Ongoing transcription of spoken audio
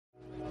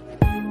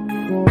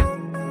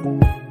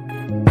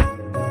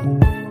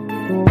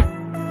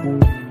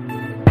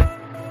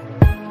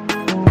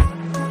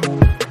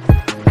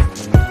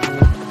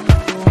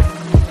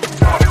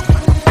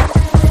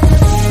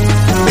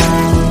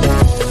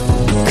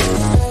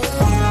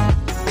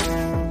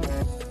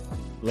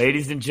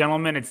Ladies and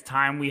gentlemen, it's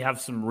time we have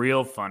some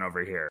real fun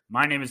over here.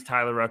 My name is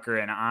Tyler Rucker,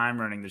 and I'm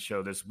running the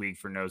show this week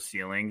for No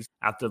Ceilings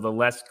after the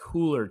less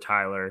cooler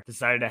Tyler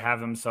decided to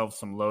have himself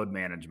some load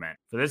management.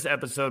 For this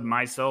episode,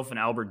 myself and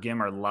Albert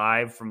Gim are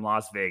live from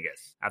Las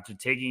Vegas. After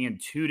taking in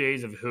 2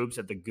 days of hoops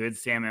at the Good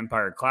Sam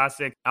Empire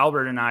Classic,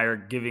 Albert and I are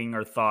giving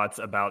our thoughts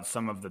about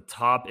some of the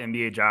top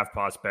NBA draft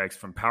prospects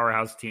from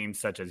powerhouse teams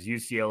such as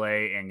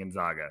UCLA and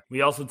Gonzaga.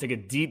 We also take a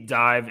deep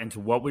dive into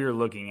what we are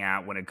looking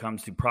at when it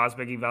comes to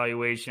prospect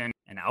evaluation,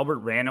 and Albert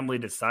randomly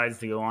decides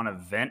to go on a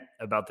vent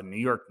about the New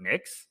York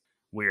Knicks?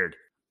 Weird.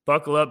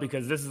 Buckle up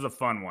because this is a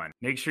fun one.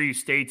 Make sure you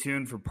stay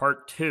tuned for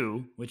part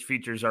 2, which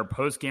features our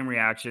post-game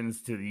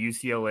reactions to the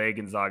UCLA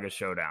Gonzaga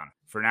showdown.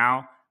 For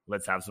now,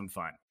 let's have some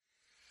fun.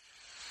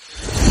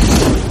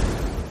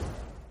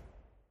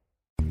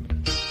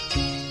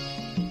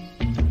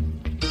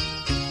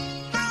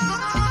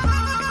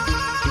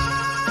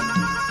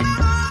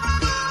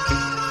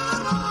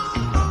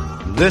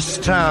 This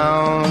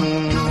town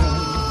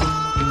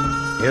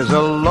is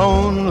a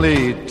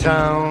lonely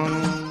town.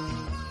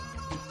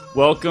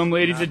 Welcome,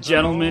 ladies and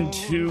gentlemen,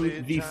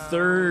 to the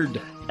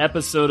third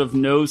episode of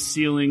No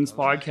Ceilings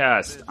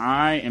podcast.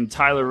 I am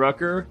Tyler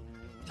Rucker.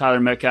 Tyler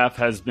Metcalf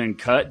has been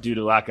cut due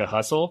to lack of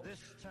hustle,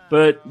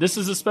 but this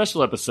is a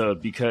special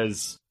episode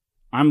because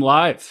I'm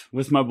live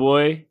with my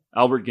boy,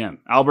 Albert Gim.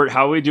 Albert,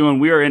 how are we doing?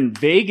 We are in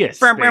Vegas,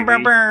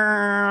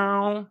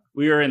 baby.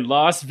 We are in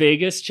Las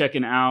Vegas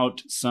checking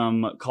out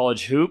some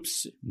college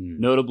hoops.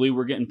 Notably,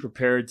 we're getting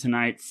prepared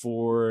tonight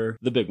for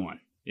the big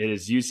one. It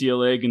is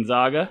UCLA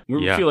Gonzaga.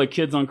 We feel like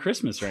kids on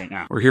Christmas right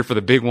now. We're here for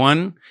the big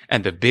one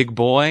and the big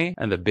boy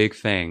and the big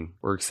thing.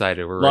 We're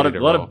excited. We're ready to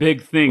roll. A lot of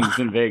big things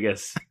in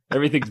Vegas.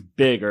 Everything's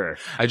bigger.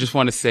 I just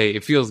want to say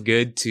it feels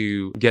good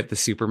to get the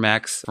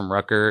Supermax from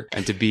Rucker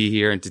and to be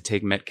here and to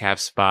take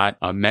Metcalf's spot.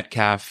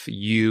 Metcalf,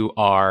 you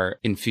are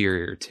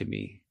inferior to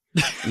me.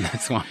 And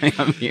that's why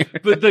I'm here.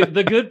 But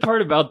the good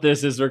part about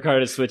this is we're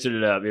kind of switching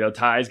it up. You know,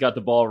 Ty's got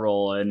the ball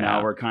rolling.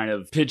 Now we're kind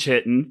of pitch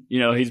hitting. You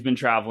know, he's been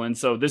traveling.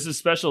 So this is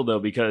special, though,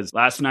 because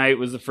last night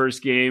was the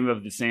first game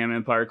of the Sam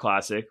Empire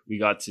Classic. We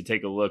got to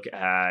take a look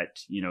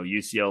at, you know,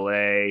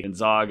 UCLA,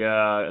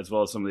 Gonzaga, as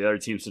well as some of the other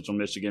teams, Central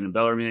Michigan and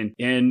Bellarmine.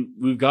 And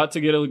we've got to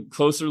get a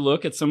closer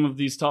look at some of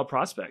these top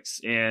prospects.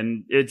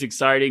 And it's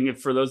exciting.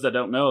 For those that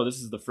don't know,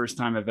 this is the first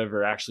time I've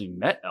ever actually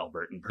met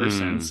Albert in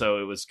person. So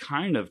it was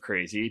kind of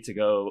crazy to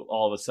go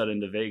all of a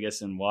sudden to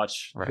Vegas and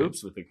watch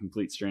hoops with a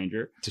complete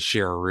stranger. To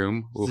share a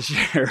room.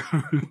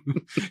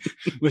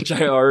 Which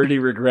I already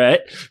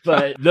regret.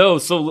 But no,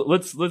 so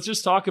let's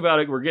just talk about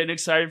it. We're getting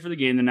excited for the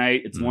game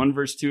tonight. It's 1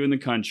 versus 2 in the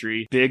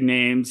country. Big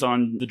names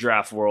on the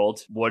draft world.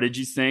 What did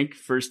you think?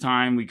 First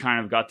time we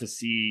kind of got to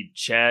see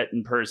Chet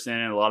in person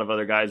and a lot of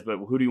other guys, but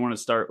who do you want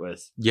to start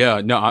with? Yeah,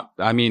 no,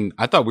 I mean,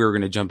 I thought we were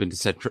going to jump into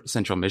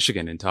Central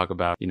Michigan and talk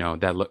about, you know,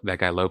 that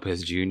guy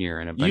Lopez Jr.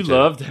 and a bunch You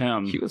loved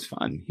him. He was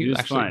fun. He was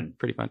actually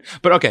pretty fun.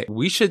 But okay,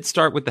 we should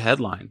start with the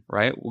headline,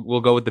 right?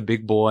 We'll go with the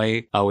big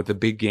boy, with the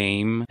big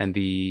game and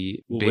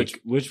the big...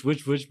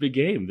 Which big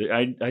game?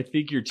 I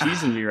think you're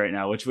teasing me right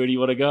now. Which way do you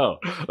want to go?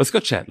 Let's go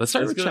Chet. Let's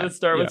start with Chet. Let's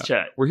start with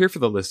Chet. We're here for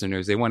the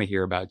listeners. They want to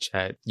hear about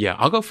Chet. Yeah,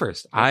 I'll go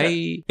first.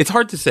 Okay. It's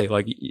hard to say.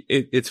 Like,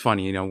 it's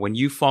funny, you know, when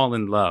you fall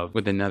in love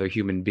with another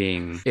human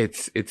being,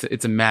 it's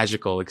a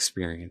magical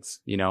experience,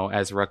 you know,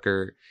 as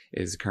Rucker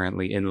is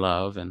currently in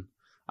love and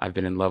I've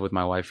been in love with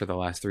my wife for the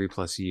last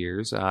 3+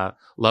 years.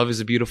 Love is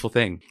a beautiful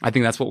thing. I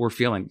think that's what we're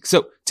feeling.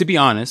 So to be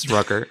honest,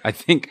 Rucker, I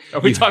think... Are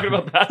we talking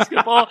about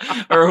basketball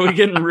or are we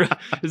getting...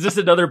 Is this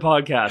another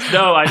podcast?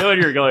 No, I know where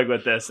you're going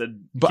with this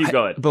and keep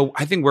going. But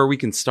I think where we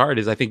can start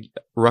is I think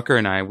Rucker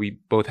and I, we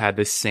both had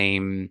the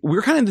same... We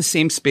were kind of in the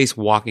same space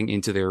walking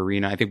into the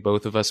arena. I think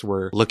both of us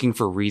were looking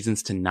for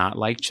reasons to not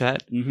like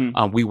Chet.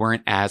 We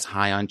weren't as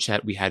high on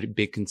Chet. We had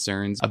big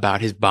concerns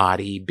about his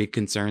body, big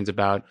concerns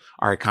about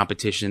our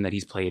competition that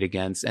he's played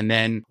against. And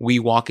then we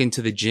walk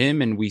into the gym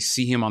and we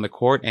see him on the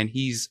court and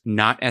he's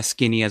not as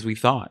skinny as we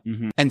thought.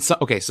 And so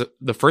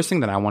the first thing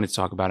that I wanted to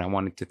talk about, I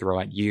wanted to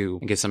throw at you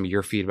and get some of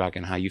your feedback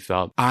on how you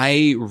felt.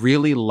 I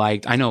really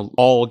liked, I know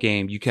all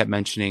game you kept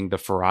mentioning the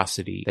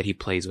ferocity that he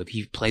plays with.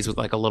 He plays with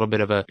like a little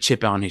bit of a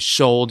chip on his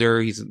shoulder.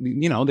 He's,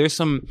 you know, there's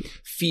some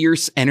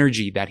fierce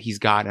energy that he's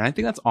got. And I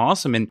think that's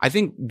awesome. And I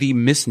think the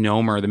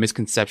misnomer, the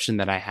misconception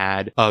that I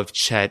had of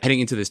Chet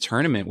heading into this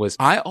tournament was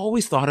I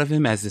always thought of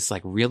him as this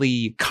like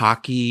really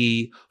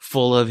cocky,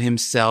 full of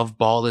himself,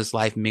 ball his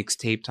life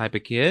mixtape type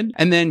of kid.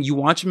 And then you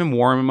watch him in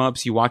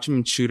warm-ups, you watch him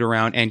in shoot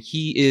around, and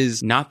he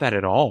is not that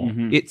at all.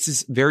 It's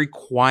this very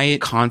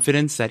quiet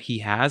confidence that he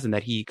has and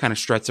that he kind of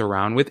struts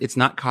around with. It's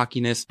not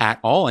cockiness at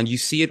all. And you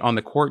see it on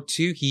the court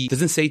too. He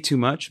doesn't say too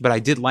much, but I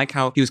did like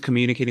how he was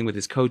communicating with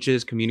his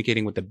coaches,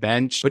 communicating with the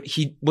bench, but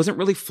he wasn't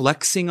really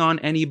flexing on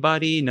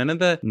anybody. None of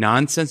the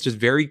nonsense, just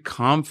very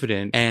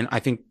confident. And I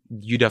think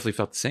you definitely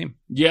felt the same.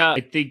 Yeah,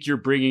 I think you're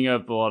bringing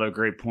up a lot of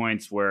great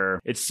points where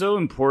it's so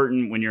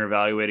important when you're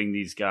evaluating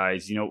these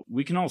guys.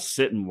 We can all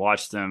sit and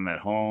watch them at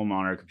home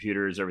on our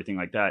computers, everything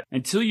like that.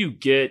 Until you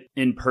get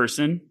in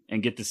person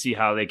and get to see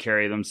how they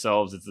carry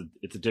themselves,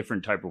 it's a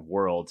different type of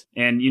world.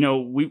 And,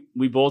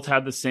 we both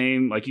had the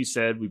same, like you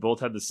said, we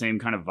both had the same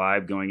kind of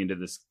vibe going into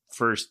this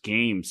first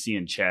game,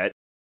 seeing Chet.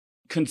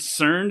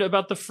 Concerned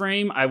about the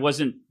frame. I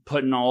wasn't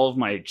putting all of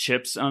my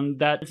chips on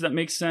that, if that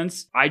makes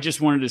sense. I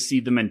just wanted to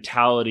see the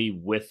mentality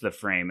with the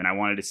frame, and I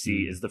wanted to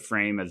see, is the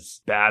frame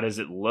as bad as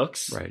it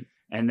looks? Right.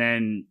 And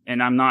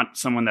I'm not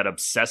someone that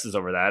obsesses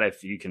over that.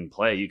 If you can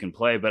play, you can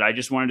play. But I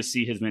just wanted to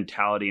see his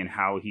mentality and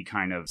how he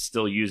kind of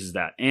still uses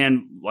that.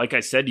 And like I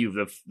said to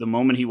you, the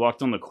moment he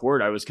walked on the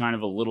court, I was kind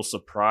of a little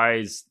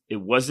surprised.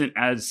 It wasn't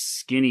as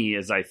skinny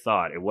as I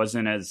thought. It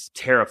wasn't as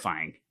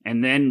terrifying.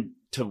 And then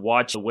to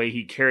watch the way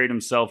he carried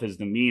himself, his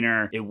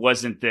demeanor, it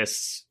wasn't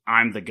this,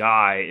 I'm the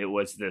guy. It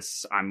was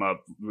this, I'm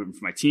up rooting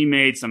for my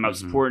teammates. I'm up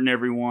supporting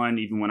everyone.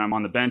 Even when I'm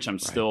on the bench, I'm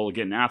still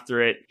getting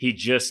after it. He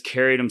just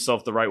carried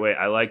himself the right way.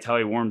 I liked how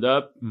he warmed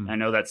up. I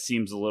know that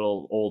seems a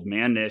little old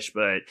man-ish,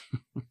 but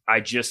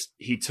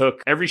he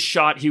took every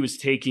shot he was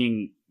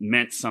taking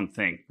meant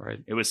something. Right.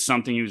 It was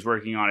something he was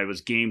working on. It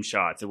was game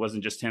shots. It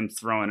wasn't just him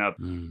throwing up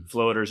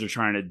floaters or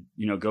trying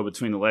to, go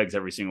between the legs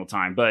every single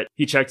time. But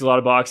he checked a lot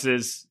of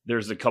boxes.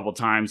 There's a couple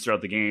times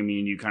throughout the game, me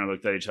and you kind of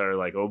looked at each other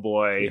like, oh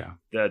boy,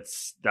 that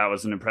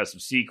was an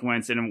impressive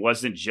sequence. And it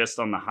wasn't just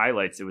on the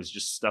highlights. It was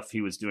just stuff he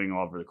was doing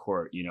all over the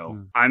court.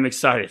 I'm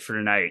excited for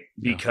tonight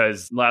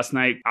because last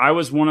night I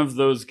was one of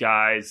those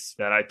guys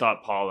that I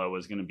thought Paulo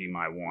was going to be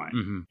my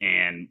one.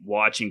 And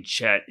watching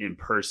Chet in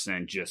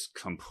person just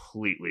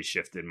completely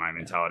shifted my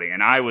mentality.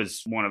 And I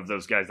was one of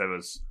those guys that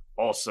was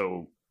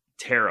also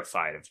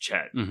terrified of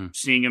Chet.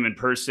 Seeing him in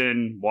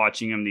person,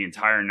 watching him the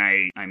entire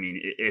night. I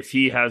mean, if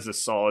he has a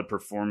solid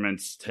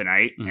performance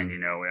tonight,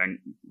 and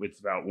it's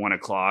about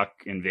 1:00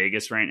 in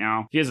Vegas right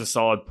now, if he has a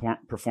solid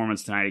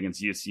performance tonight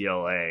against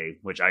UCLA,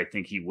 which I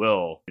think he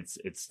will,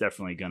 it's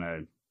definitely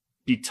gonna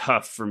be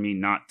tough for me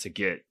not to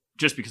get,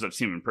 just because I've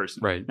seen him in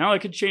person. Right. Now I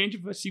could change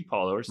if I see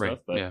Paulo or stuff,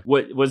 Right. but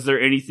what was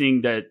there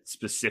anything that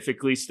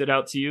specifically stood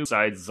out to you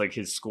besides like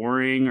his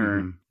scoring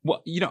or?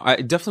 Well, I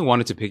definitely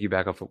wanted to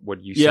piggyback off of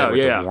what you said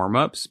with the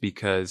warm-ups,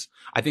 because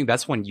I think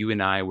that's when you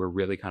and I were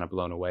really kind of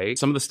blown away.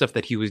 Some of the stuff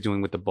that he was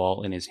doing with the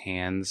ball in his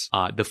hands,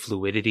 the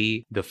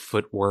fluidity, the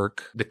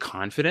footwork, the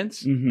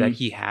confidence that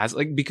he has,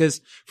 like,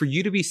 because for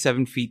you to be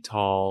 7 feet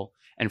tall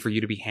and for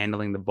you to be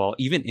handling the ball,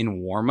 even in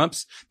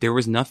warm-ups, there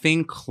was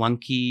nothing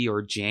clunky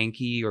or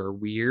janky or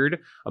weird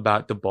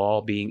about the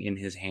ball being in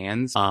his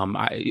hands.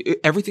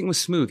 Everything was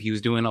smooth. He was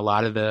doing a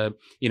lot of the,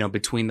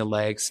 between the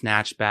legs,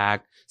 snatch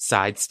back,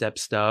 sidestep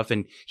stuff.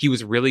 And he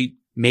was really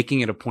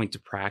making it a point to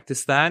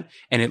practice that.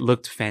 And it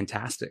looked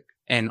fantastic.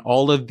 And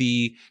all of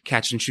the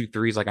catch and shoot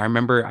threes, like I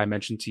remember I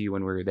mentioned to you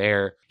when we were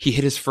there, he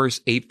hit his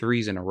first 8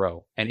 threes in a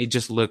row and it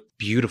just looked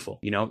beautiful.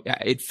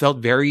 It felt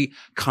very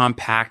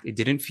compact. It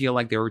didn't feel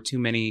like there were too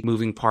many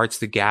moving parts.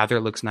 The gather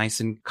looks nice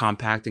and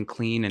compact and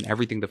clean and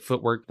everything. The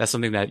footwork, that's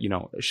something that,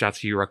 shouts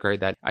to you, Rucker,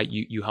 that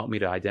you helped me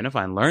to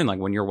identify and learn. Like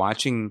when you're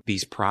watching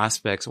these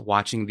prospects,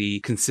 watching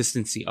the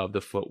consistency of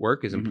the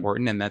footwork is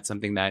important. And that's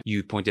something that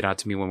you pointed out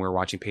to me when we were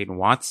watching Peyton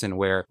Watson,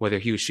 where whether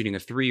he was shooting a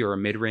 3 or a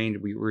mid-range,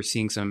 we were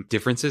seeing some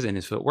differences in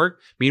his footwork.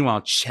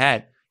 Meanwhile,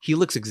 Chet, he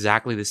looks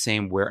exactly the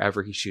same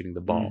wherever he's shooting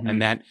the ball.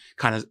 And that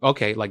kind of,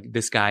 okay, like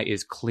this guy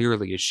is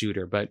clearly a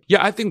shooter. But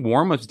yeah, I think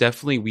warm-ups,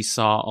 definitely we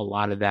saw a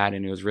lot of that.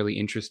 And it was really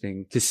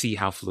interesting to see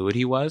how fluid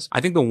he was. I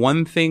think the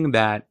one thing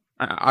that,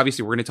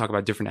 obviously we're going to talk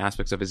about different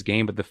aspects of his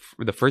game, but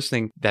the first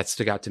thing that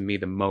stuck out to me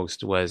the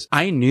most was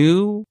I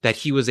knew that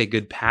he was a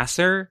good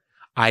passer.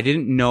 I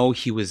didn't know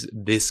he was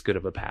this good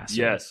of a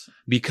passer. Yes.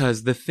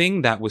 Because the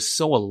thing that was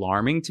so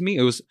alarming to me,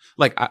 it was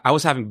like I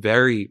was having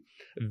very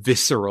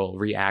visceral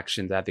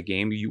reactions at the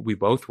game. We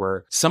both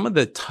were. Some of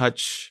the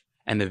touch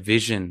and the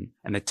vision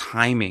and the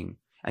timing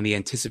and the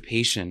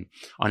anticipation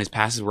on his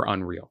passes were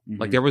unreal.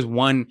 Like there was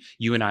one,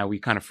 you and I, we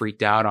kind of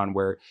freaked out on,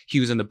 where he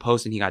was in the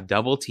post and he got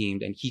double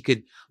teamed and he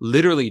could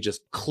literally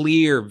just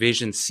clear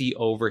vision, see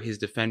over his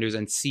defenders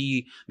and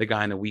see the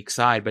guy on the weak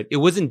side. But it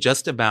wasn't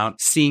just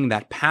about seeing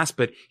that pass,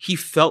 but he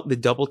felt the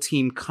double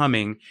team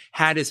coming,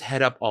 had his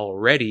head up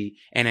already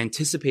and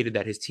anticipated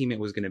that his teammate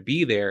was going to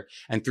be there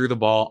and threw the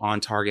ball on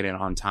target and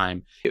on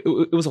time.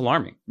 It was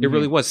alarming. It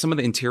really was. Some of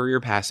the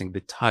interior passing,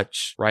 the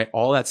touch, right?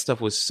 All that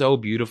stuff was so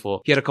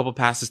beautiful. He had a couple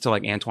passes to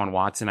like Antoine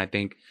Watson, I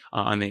think,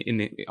 on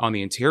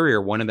the interior.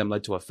 One of them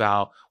led to a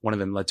foul. One of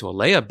them led to a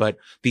layup. But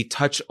the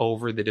touch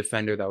over the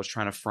defender that was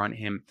trying to front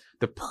him,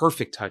 the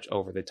perfect touch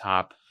over the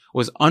top,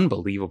 was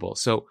unbelievable.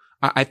 So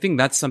I think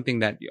that's something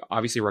that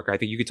obviously, Rucker, I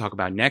think you could talk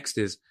about next.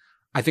 Is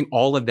I think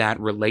all of that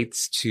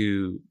relates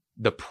to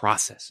the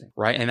processing,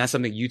 right? And that's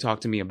something you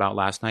talked to me about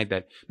last night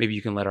that maybe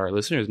you can let our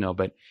listeners know,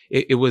 but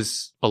it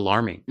was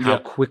alarming how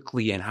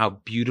quickly and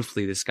how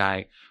beautifully this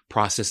guy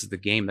processes the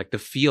game. Like the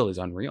feel is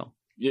unreal.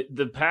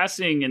 The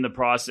passing and the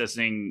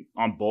processing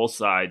on both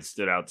sides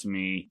stood out to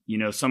me.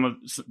 Some of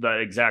the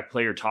exact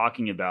play you're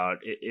talking about,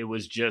 it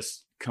was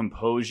just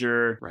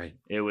composure. Right.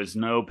 It was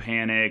no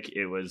panic.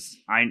 It was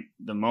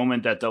the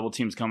moment that double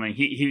team's coming,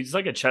 he's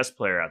like a chess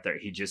player out there.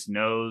 He just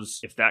knows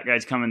if that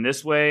guy's coming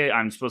this way,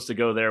 I'm supposed to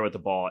go there with the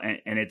ball.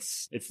 And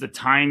it's the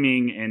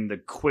timing and the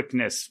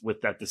quickness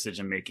with that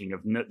decision making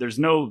of there's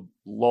no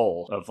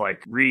lull of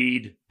like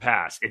read,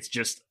 pass. It's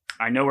just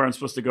I know where I'm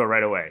supposed to go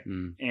right away.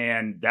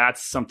 And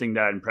that's something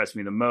that impressed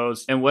me the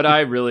most. And what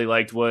I really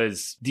liked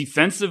was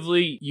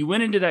defensively, you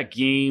went into that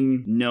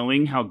game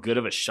knowing how good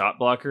of a shot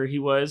blocker he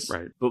was.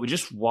 Right. But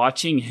just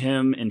watching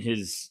him and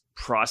his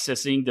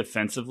processing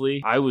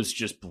defensively, I was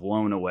just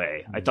blown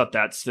away. I thought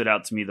that stood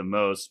out to me the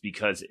most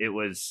because it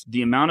was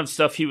the amount of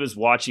stuff he was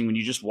watching when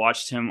you just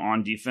watched him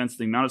on defense,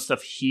 the amount of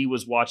stuff he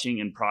was watching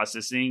and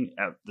processing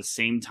at the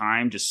same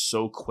time, just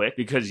so quick.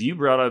 Because you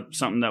brought up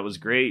something that was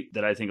great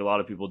that I think a lot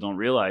of people don't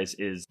realize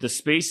is the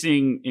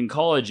spacing in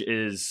college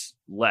is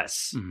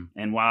less.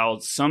 And while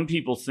some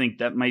people think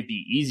that might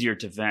be easier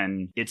to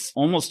vend, it's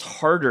almost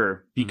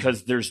harder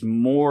because there's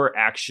more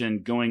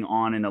action going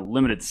on in a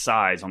limited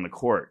size on the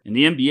court. In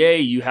the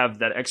NBA, you have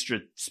that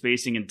extra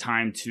spacing and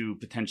time to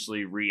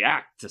potentially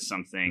react to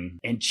something.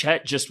 And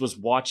Chet just was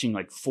watching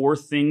like 4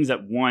 things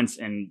at once,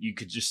 and you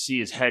could just see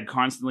his head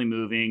constantly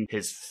moving.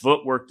 His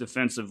footwork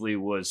defensively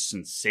was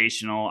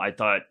sensational. I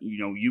thought,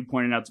 you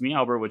pointed out to me,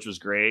 Albert, which was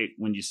great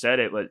when you said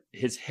it, but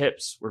his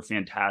hips were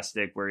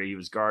fantastic where he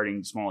was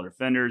guarding smaller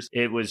defenders.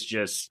 It was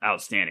just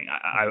outstanding.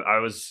 I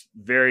was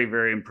very,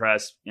 very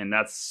impressed. And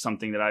that's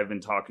something that I've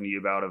been talking to you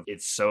about.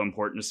 It's so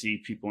important to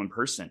see people in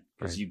person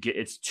because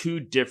it's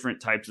 2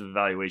 different types of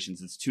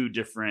evaluations. It's 2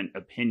 different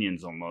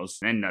opinions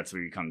almost. And that's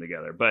where you come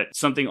together. But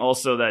something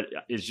also that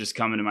is just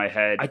coming to my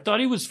head. I thought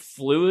he was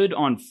fluid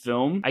on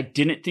film. I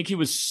didn't think he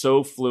was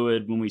so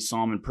fluid when we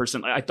saw him in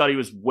person. I thought he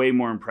was way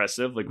more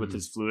impressive, like with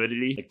his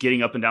fluidity, like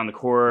getting up and down the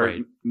court,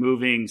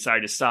 moving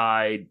side to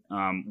side,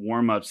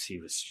 warm-ups. He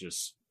was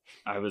just...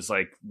 I was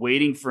like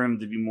waiting for him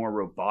to be more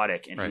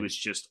robotic, and he was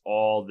just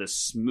all this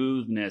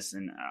smoothness,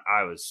 and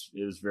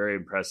it was very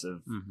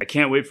impressive. I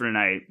can't wait for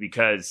tonight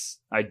because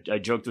I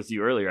joked with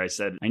you earlier. I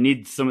said I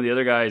need some of the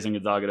other guys in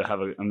Gonzaga to have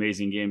an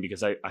amazing game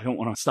because I don't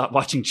want to stop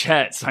watching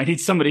Chet, so I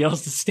need somebody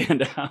else to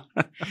stand out.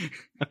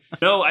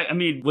 No, I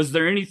mean, was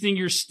there anything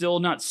you're still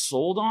not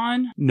sold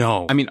on?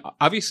 No. I mean,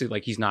 obviously,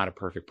 like, he's not a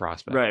perfect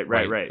prospect.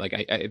 Right. Like,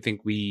 I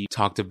think we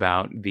talked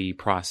about the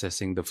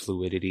processing, the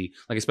fluidity,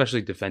 like,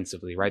 especially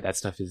defensively, right? That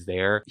stuff is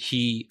there.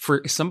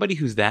 For somebody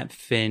who's that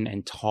thin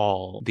and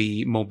tall,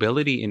 the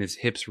mobility in his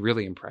hips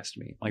really impressed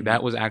me. Like,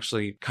 that was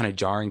actually kind of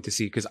jarring to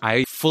see because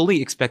I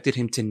fully expected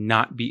him to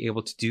not be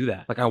able to do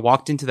that. Like, I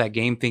walked into that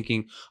game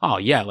thinking, oh,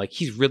 yeah, like,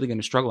 he's really going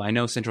to struggle. I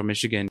know Central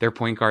Michigan, their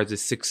point guard's a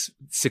six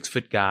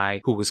foot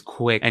guy who was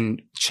quick.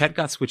 And Chet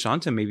got switched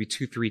onto him maybe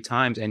 2-3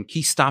 times, and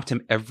he stopped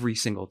him every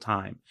single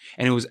time.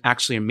 And it was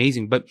actually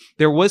amazing. But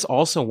there was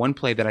also one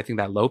play that I think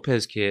that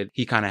Lopez kid,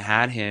 he kind of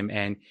had him,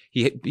 and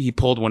he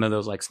pulled one of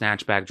those like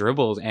snatchback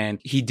dribbles, and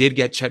he did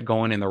get Chet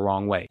going in the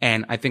wrong way.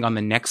 And I think on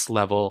the next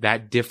level,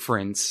 that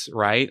difference,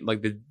 right?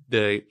 Like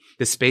the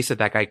space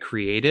that guy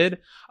created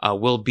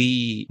will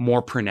be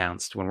more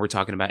pronounced when we're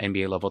talking about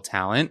NBA level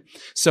talent.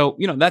 So,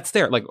 that's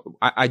there. Like,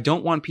 I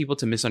don't want people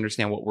to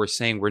misunderstand what we're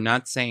saying. We're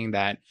not saying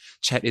that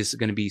Chet is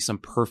going to be some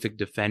perfect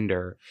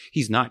defender.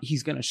 He's not.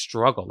 He's going to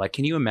struggle. Like,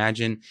 can you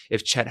imagine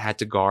if Chet had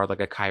to guard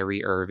like a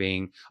Kyrie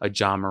Irving, a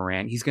John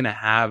Morant? He's going to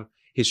have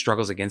his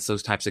struggles against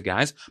those types of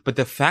guys. But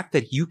the fact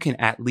that you can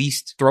at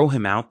least throw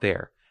him out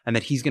there and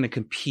that he's going to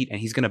compete and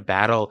he's going to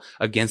battle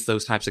against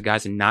those types of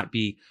guys and not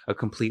be a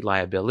complete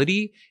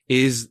liability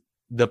is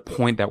the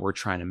point that we're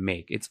trying to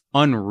make. It's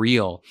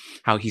unreal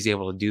how he's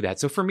able to do that.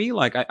 So for me,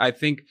 like, I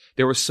think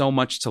there was so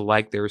much to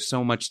like. There was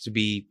so much to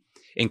be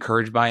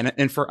encouraged by.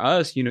 And for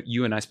us,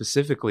 you and I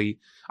specifically,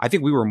 I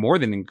think we were more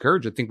than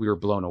encouraged. I think we were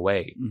blown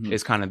away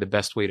is kind of the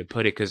best way to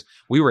put it, because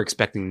we were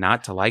expecting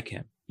not to like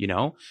him.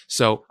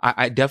 So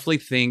I definitely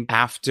think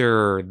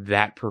after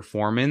that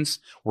performance,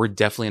 we're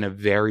definitely in a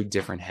very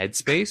different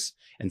headspace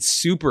and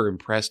super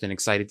impressed and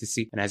excited to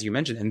see. And as you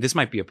mentioned, and this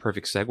might be a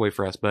perfect segue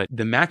for us, but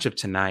the matchup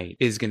tonight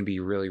is going to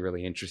be really,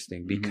 really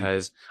interesting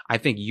because I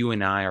think you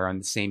and I are on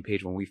the same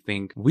page when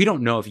we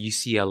don't know if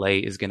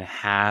UCLA is going to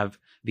have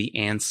the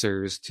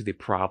answers to the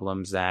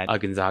problems that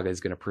Gonzaga is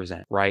going to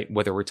present, right?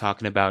 Whether we're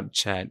talking about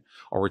Chet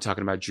or we're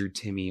talking about Drew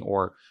Timme,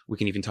 or we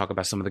can even talk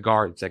about some of the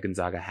guards that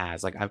Gonzaga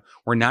has. Like,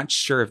 we're not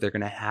sure if they're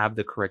going to have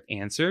the correct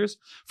answers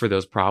for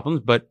those problems.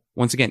 But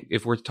once again,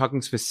 if we're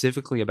talking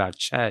specifically about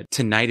Chet,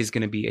 tonight is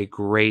going to be a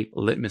great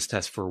litmus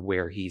test for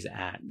where he's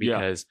at,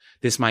 because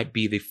this might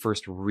be the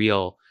first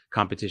real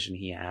competition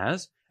he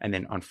has. And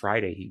then on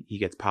Friday, he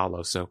gets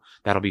Paolo. So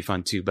that'll be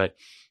fun too. But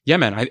yeah,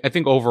 man, I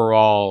think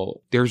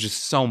overall, there's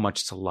just so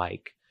much to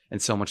like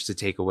and so much to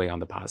take away on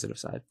the positive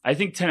side. I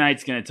think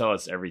tonight's going to tell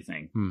us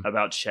everything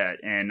about Chet.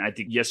 And I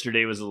think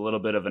yesterday was a little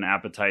bit of an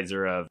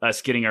appetizer of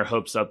us getting our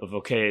hopes up of,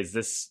 okay, is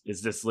this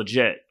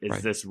legit?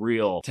 Is this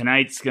real?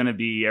 Tonight's going to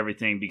be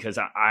everything, because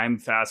I'm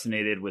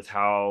fascinated with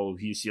how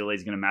UCLA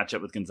is going to match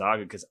up with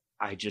Gonzaga, because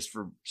I just,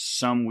 for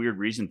some weird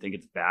reason, think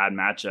it's a bad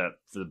matchup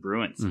for the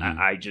Bruins.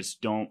 I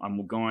just don't.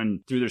 I'm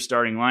going through their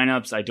starting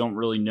lineups. I don't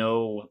really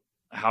know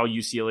how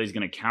UCLA is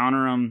going to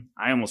counter them.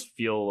 I almost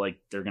feel like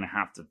they're going to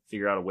have to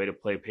figure out a way to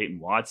play Peyton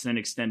Watson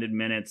extended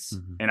minutes.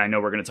 And I know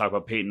we're going to talk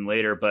about Peyton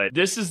later, but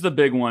this is the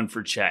big one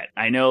for Chet.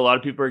 I know a lot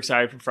of people are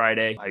excited for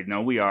Friday. I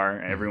know we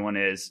are. Everyone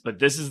is. But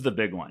this is the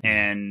big one.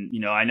 And, you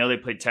know, I know they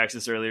played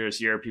Texas earlier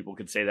this year. People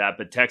could say that.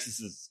 But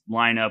Texas's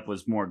lineup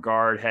was more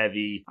guard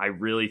heavy. I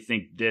really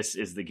think this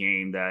is the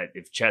game that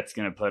if Chet's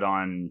going to put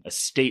on a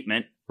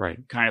statement, right,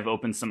 kind of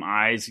open some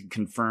eyes and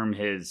confirm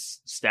his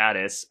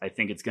status, I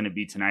think it's going to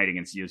be tonight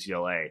against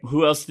UCLA.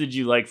 Who else did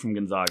you like from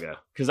Gonzaga?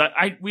 Because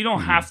we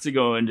don't have to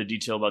go into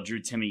detail about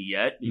Drew Timme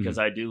yet, because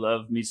I do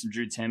love me some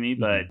Drew Timme,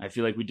 but I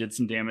feel like we did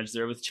some damage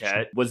there with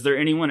Chet. Was there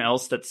anyone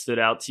else that stood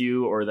out to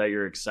you or that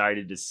you're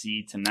excited to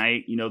see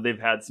tonight? You know, they've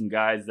had some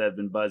guys that have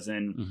been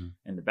buzzing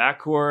in the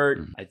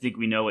backcourt. I think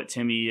we know what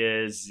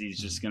Timme is. He's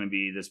just going to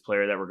be this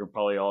player that we're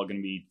probably all going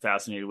to be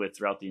fascinated with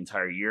throughout the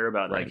entire year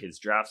about like his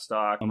draft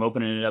stock. I'm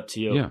opening it up to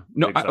you. Yeah.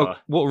 No,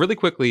 well, really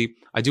quickly,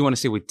 I do want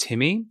to say with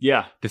Timme,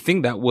 the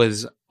thing that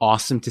was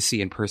awesome to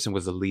see in person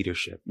was the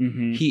leadership.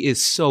 He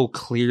is so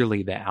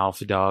clearly the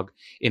alpha dog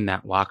in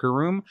that locker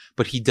room,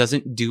 but he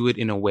doesn't do it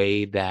in a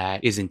way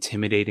that is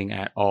intimidating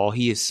at all.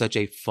 He is such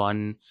a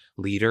fun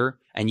leader,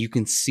 and you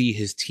can see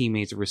his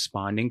teammates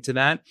responding to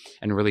that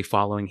and really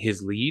following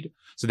his lead.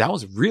 So that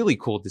was really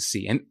cool to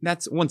see. And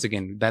that's, once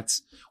again,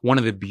 that's one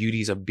of the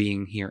beauties of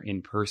being here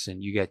in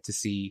person. You get to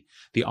see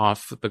the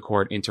off the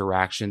court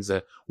interactions,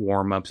 the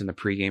warm ups and the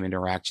pregame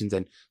interactions.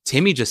 And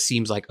Timme just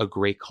seems like a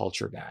great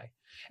culture guy.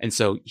 And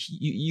so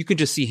you could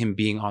just see him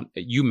being on,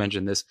 you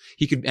mentioned this,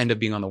 he could end up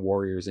being on the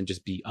Warriors and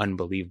just be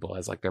unbelievable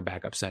as like their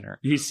backup center.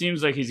 He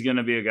seems like he's going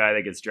to be a guy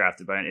that gets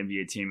drafted by an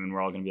NBA team and we're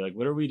all going to be like,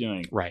 what are we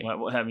doing? Right.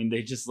 I mean,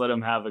 they just let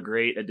him have a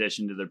great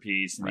addition to their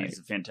piece, and he's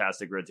a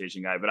fantastic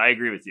rotation guy, but I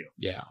agree with you.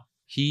 Yeah.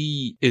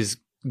 He is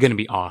going to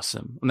be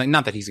awesome.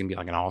 Not that he's going to be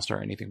like an all-star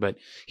or anything, but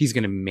he's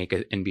going to make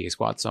an NBA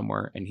squad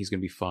somewhere and he's going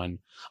to be fun.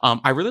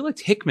 I really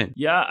liked Hickman.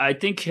 Yeah, I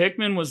think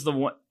Hickman was the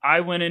one. I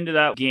went into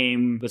that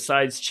game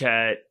besides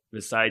Chet,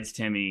 besides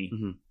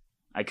Timme.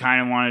 I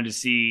kind of wanted to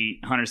see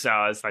Hunter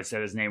Salas. If I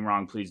said his name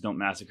wrong, please don't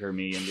massacre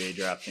me, NBA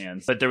draft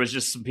fans. But there was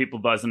just some people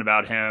buzzing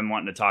about him,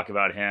 wanting to talk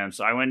about him.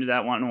 So I went into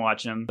that wanting to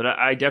watch him. But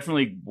I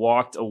definitely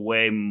walked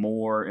away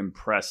more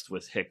impressed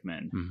with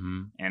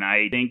Hickman. And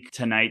I think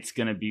tonight's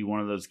going to be one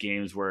of those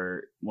games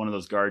where one of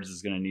those guards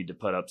is going to need to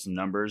put up some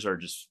numbers or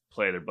just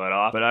play their butt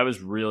off. But I was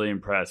really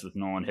impressed with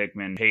Nolan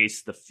Hickman.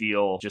 Pace, the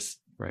feel, just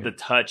the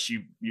touch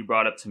you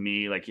brought up to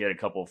me. Like, he had a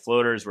couple of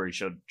floaters where he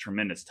showed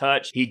tremendous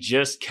touch. He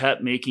just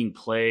kept making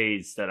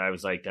plays that I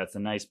was like, that's a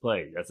nice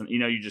play.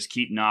 You just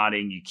keep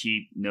nodding, you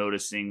keep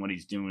noticing what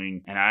he's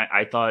doing. And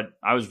I thought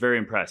I was very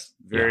impressed,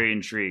 very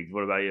intrigued.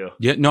 What about you?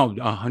 Yeah, no,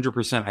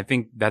 100%. I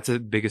think that's the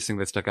biggest thing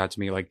that stuck out to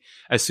me. Like,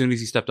 as soon as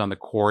he stepped on the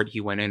court,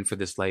 he went in for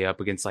this layup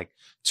against like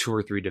 2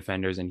 or 3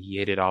 defenders and he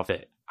hit it off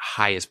it.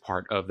 Highest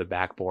part of the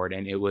backboard,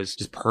 and it was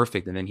just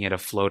perfect. And then he had a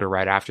floater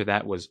right after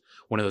that, was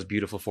one of those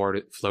beautiful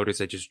floaters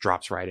that just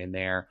drops right in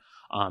there.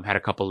 Had a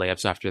couple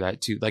layups after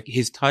that too. Like,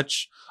 his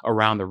touch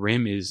around the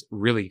rim is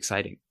really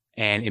exciting,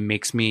 and it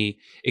makes me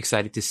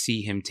excited to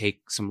see him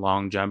take some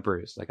long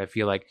jumpers. Like, I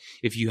feel like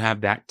if you have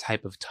that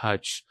type of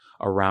touch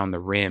around the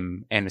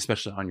rim, and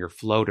especially on your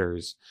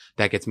floaters,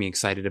 that gets me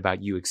excited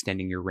about you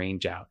extending your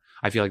range out.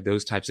 I feel like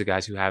those types of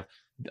guys who have,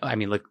 I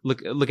mean,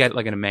 look at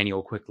like an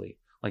Emmanuel Quickly.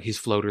 Like, his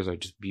floaters are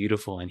just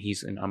beautiful, and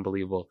he's an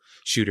unbelievable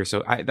shooter.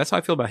 So that's how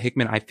I feel about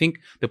Hickman. I think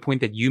the point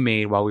that you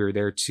made while we were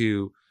there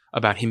too,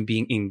 about him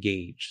being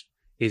engaged,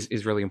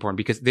 is really important,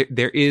 because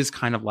there is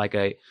kind of like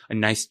a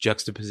nice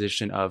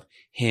juxtaposition of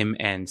him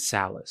and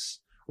Salas,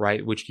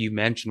 right? Which you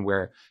mentioned,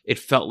 where it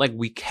felt like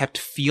we kept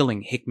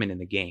feeling Hickman in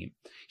the game.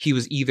 He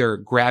was either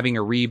grabbing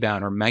a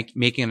rebound or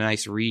making a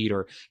nice read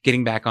or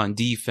getting back on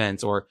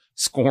defense or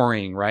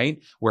scoring, right?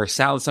 Where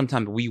Salas,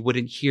 sometimes we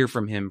wouldn't hear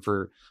from him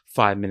for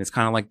 5 minutes,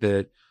 kind of like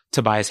the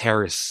Tobias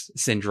Harris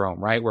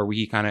syndrome, right? Where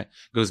he kind of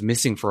goes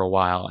missing for a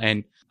while.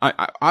 And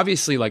I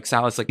obviously, like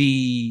Salas, like,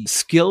 the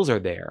skills are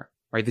there,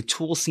 right? The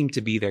tools seem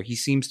to be there. He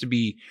seems to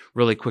be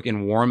really quick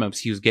in warmups.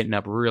 He was getting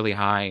up really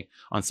high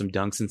on some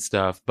dunks and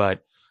stuff.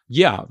 But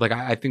yeah, like,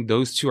 I think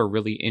those two are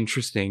really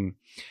interesting.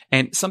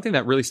 And something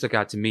that really stuck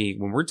out to me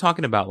when we're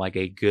talking about like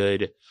a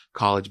good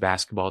college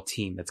basketball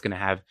team that's going to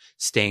have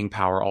staying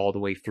power all the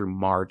way through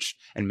March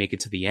and make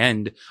it to the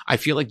end, I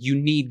feel like you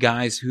need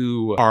guys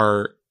who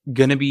are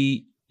going to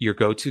be your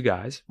go-to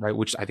guys, right?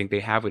 Which I think they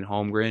have in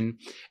Holmgren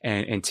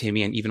and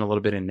Timme, and even a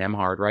little bit in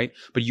Nembhard, right?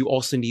 But you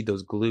also need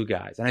those glue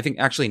guys. And I think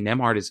actually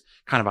Nembhard is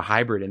kind of a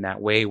hybrid in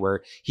that way,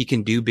 where he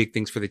can do big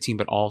things for the team,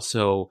 but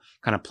also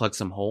kind of plug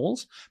some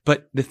holes.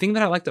 But the thing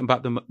that I liked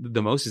about them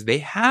the most is they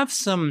have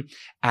some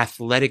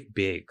athletic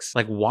bigs.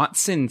 Like,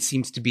 Watson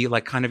seems to be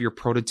like kind of your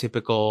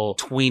prototypical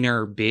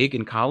tweener big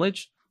in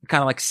college.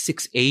 Kind of like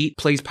 6'8",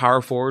 plays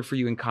power forward for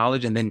you in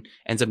college, and then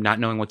ends up not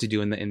knowing what to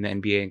do in the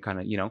NBA and kind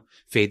of,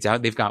 fades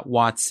out. They've got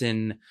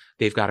Watson.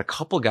 They've got a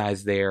couple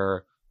guys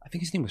there I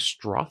think his name was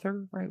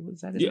Strother, right?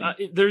 Was that his Yeah,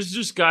 name? there's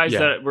just guys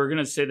that we're going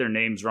to say their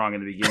names wrong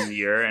in the beginning of the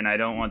year, and I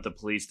don't want the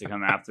police to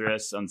come after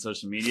us on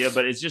social media,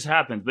 but it just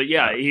happens. But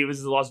yeah, he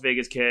was the Las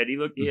Vegas kid.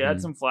 He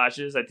had some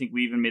flashes. I think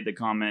we even made the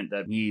comment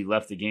that we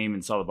left the game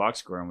and saw the box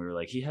score, and we were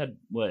like, he had,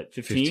 what,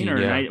 15 or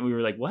 9? And we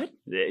were like, what?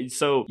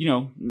 So,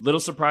 little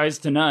surprise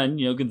to none.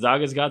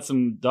 Gonzaga's got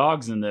some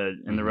dogs in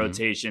the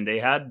rotation. They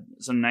had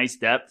some nice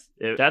depth.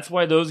 That's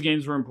why those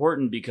games were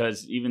important,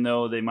 because even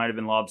though they might have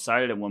been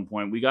lopsided at one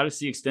point, we got to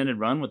see extended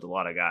run with a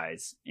lot of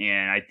guys.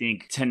 And I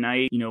think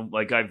tonight,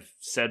 like I've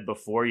said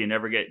before, you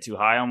never get too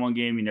high on one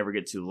game, you never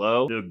get too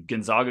low. The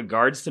Gonzaga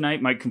guards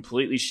tonight might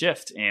completely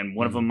shift, and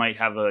one of them might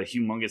have a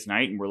humongous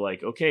night, and we're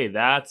like, okay,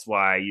 that's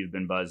why you've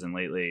been buzzing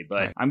lately.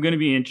 But I'm going to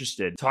be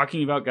interested.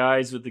 Talking about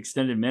guys with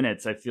extended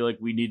minutes, I feel like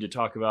we need to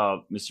talk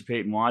about Mr.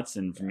 Peyton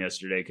Watson from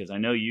yesterday, because I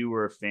know you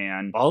were a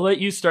fan. I'll let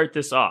you start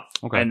this off,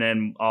 and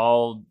then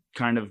I'll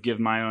kind of give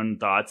my own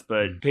thoughts.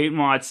 But Peyton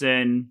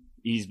Watson,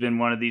 he's been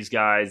one of these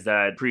guys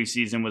that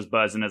preseason was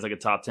buzzing as like a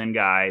top 10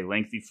 guy,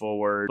 lengthy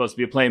forward, supposed to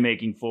be a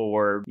playmaking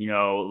forward,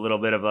 a little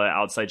bit of an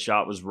outside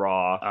shot was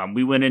raw.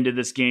 We went into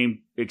this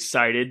game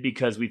excited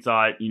because we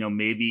thought,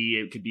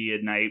 maybe it could be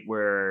a night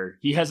where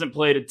he hasn't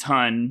played a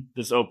ton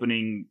this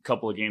opening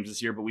couple of games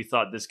this year, but we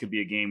thought this could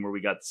be a game where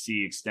we got to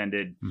see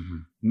extended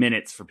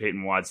minutes for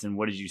Peyton Watson.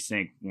 What did you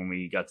think when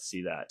we got to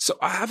see that? So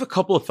I have a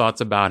couple of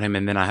thoughts about him,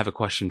 and then I have a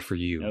question for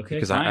you. Okay,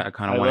 because I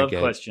kind of want to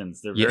get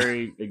questions. They're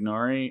very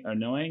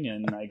annoying,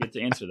 and I get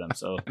to answer them.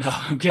 So no,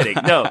 I'm kidding.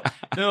 No,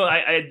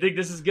 I think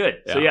this is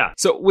good. So yeah.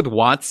 So with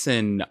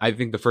Watson, I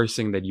think the first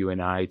thing that you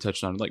and I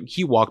touched on, like,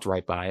 he walked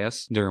right by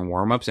us during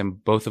warmups,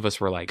 and both of us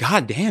were like,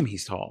 God damn,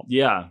 he's tall.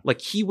 Yeah.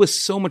 Like, he was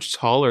so much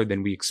taller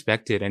than we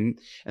expected. And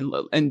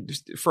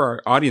for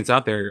our audience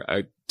out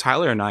there,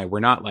 Tyler and I, we're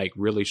not like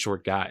really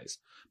short guys.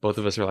 Both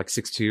of us are like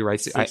 6'2", right?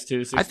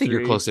 6'2", 6'3". I think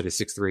you're closer to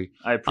 6'3".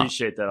 I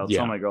appreciate that. I'll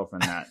tell my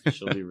girlfriend that.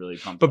 She'll be really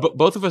pumped. But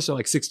both of us are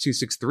like 6'2",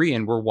 6'3",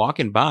 and we're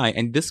walking by,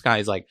 and this guy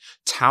is like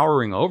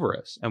towering over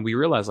us. And we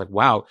realize, like,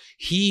 wow,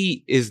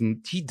 he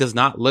does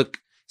not look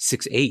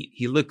 6'8".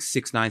 He looks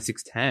 6'9",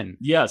 6'10".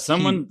 Yeah,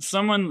 someone,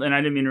 and I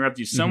didn't mean to interrupt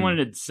you. Someone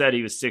had said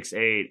he was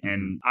 6'8",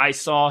 and I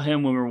saw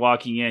him when we were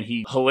walking in.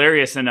 He,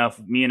 hilarious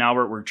enough, me and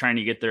Albert were trying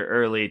to get there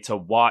early to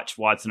watch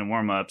Watson in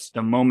warmups.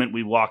 The moment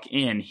we walk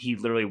in, he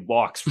literally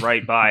walks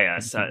right by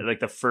us, like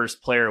the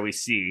first player we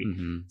see.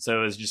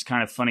 So it was just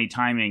kind of funny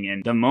timing.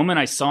 And the moment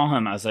I saw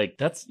him, I was like,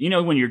 that's,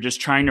 when you're just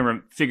trying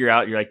to figure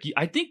out, you're like,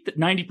 I think that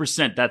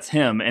 90% that's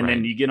him. And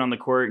then you get on the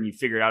court and you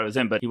figure it out it was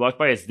him. But he walked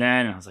by us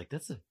then, and I was like,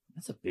 that's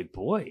a big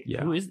boy.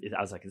 Yeah. Who is it?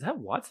 I was like, is that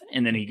Watson?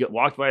 And then he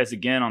walked by us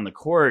again on the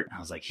court. I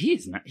was like, he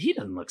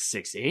doesn't look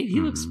 6'8". He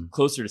looks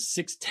closer to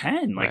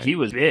 6'10". Like, he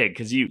was big,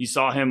 because you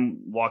saw him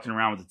walking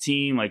around with the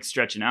team, like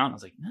stretching out. And I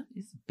was like, no,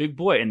 he's a big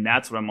boy. And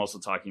that's what I'm also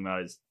talking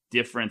about, is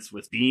difference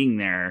with being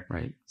there,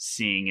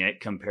 seeing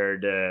it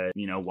compared to,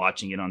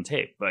 watching it on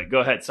tape. But go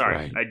ahead.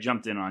 Sorry. I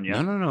jumped in on you.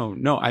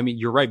 No. I mean,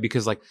 you're right,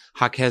 because like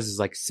Jaquez is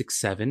like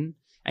 6'7",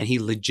 and he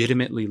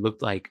legitimately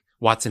looked like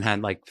Watson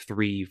had like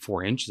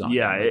 3-4 inches on him.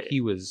 Like, he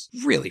was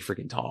really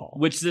freaking tall.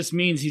 Which this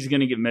means he's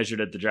going to get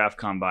measured at the draft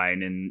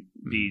combine and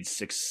be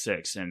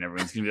 6'6", and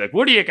everyone's going to be like,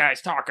 what are you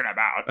guys talking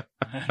about?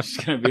 I'm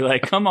just going to be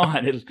like, come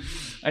on.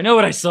 I know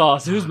what I saw.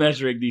 So who's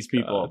measuring these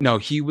people? No,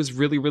 he was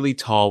really, really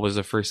tall was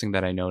the first thing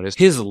that I noticed.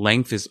 His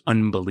length is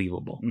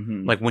unbelievable.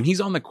 Like, when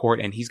he's on the court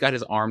and he's got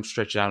his arms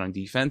stretched out on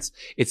defense,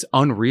 it's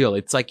unreal.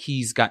 It's like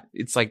he's got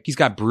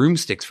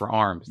broomsticks for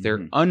arms.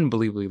 They're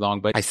unbelievably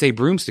long, but I say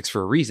broomsticks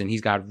for a reason.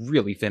 He's got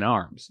really thin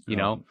arms.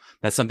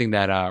 That's something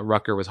that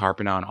Rucker was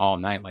harping on all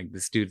night. Like,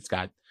 this dude's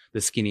got the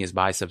skinniest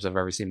biceps I've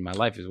ever seen in my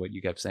life, is what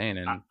you kept saying.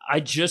 And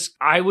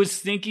I was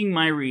thinking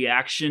my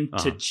reaction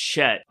to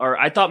Chet, or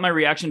I thought my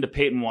reaction to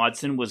Peyton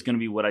Watson was going to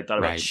be what I thought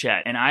about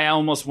Chet. And I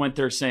almost went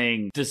there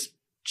saying, does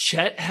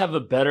Chet have a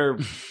better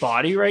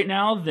body right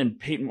now than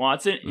Peyton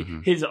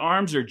Watson? His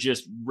arms are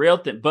just real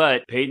thin,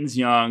 but Peyton's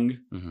young.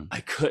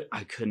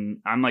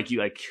 I'm like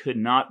you, I could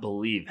not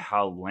believe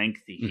how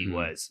lengthy he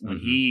was. When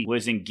he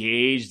was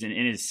engaged and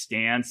in his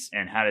stance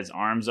and had his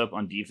arms up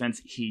on defense,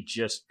 he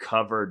just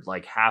covered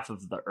like half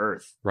of the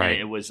earth. And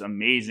it was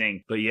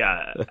amazing. But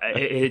yeah,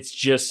 it's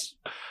just,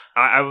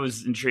 I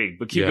was intrigued,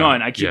 but keep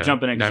going. I keep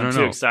jumping in because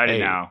I'm too excited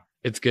now.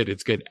 It's good.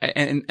 It's good.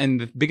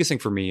 And the biggest thing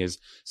for me is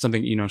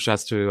something,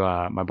 shouts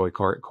to my boy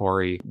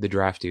Corey, the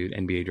draft dude,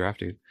 NBA draft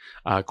dude.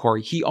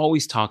 Corey, he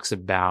always talks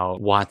about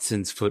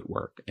Watson's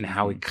footwork and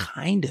how it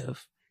kind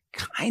of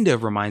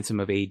reminds him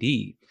of AD.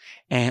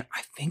 And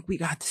I think we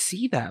got to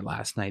see that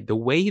last night. The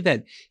way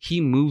that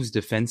he moves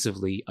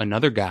defensively,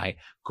 another guy,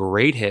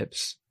 great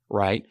hips,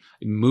 right?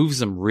 Moves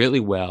them really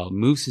well,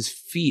 moves his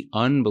feet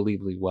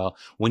unbelievably well.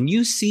 When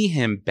you see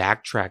him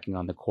backtracking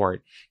on the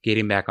court,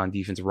 getting back on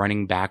defense,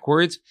 running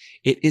backwards,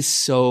 it is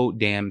so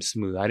damn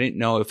smooth. I didn't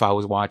know if I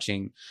was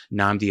watching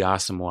Nnamdi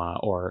Asomugha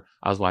or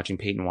I was watching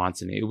Peyton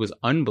Watson. It was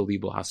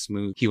unbelievable how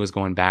smooth he was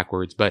going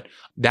backwards. But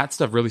that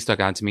stuff really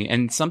stuck out to me.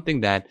 And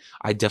something that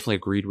I definitely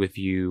agreed with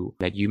you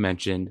that you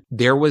mentioned,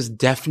 there was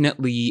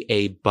definitely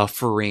a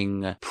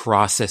buffering,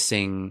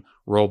 processing,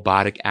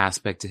 robotic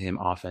aspect to him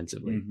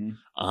offensively.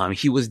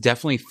 He was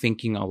definitely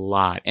thinking a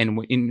lot.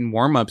 And in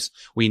warmups,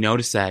 we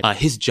noticed that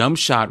his jump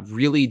shot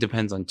really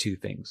depends on two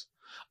things.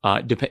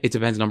 It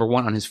depends, number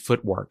one, on his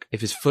footwork.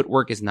 If his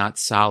footwork is not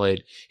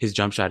solid, his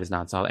jump shot is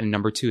not solid. And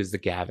number two is the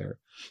gather.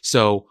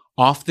 So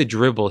off the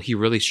dribble, he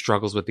really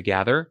struggles with the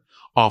gather.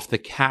 Off the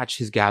catch,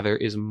 his gather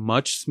is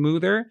much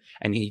smoother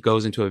and he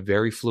goes into a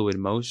very fluid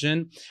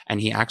motion, and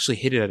he actually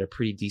hit it at a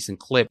pretty decent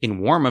clip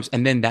in warmups.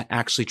 And then that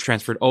actually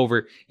transferred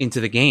over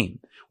into the game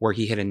where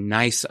he hit a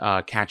nice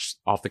catch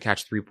off the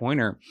catch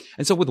 3-pointer.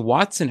 And so with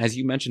Watson, as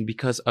you mentioned,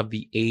 because of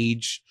the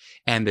age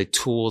and the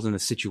tools and the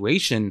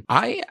situation,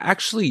 I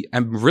actually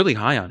am really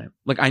high on him.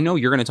 Like, I know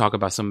you're going to talk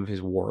about some of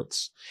his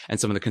warts and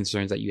some of the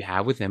concerns that you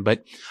have with him,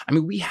 but I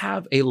mean, we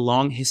have a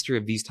long history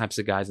of these types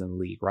of guys in the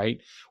league, right?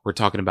 We're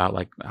talking about,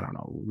 like, I don't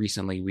know,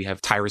 recently we have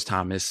Tyrese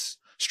Thomas,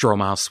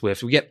 Stromile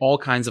Swift. We get all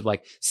kinds of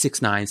like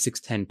 6'9",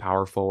 6'10"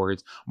 power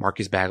forwards,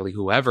 Marcus Bagley,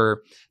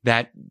 whoever,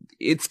 that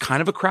it's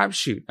kind of a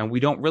crapshoot and we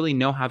don't really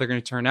know how they're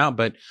going to turn out.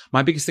 But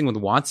my biggest thing with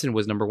Watson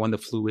was, number one, the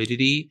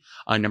fluidity.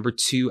 Number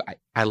two,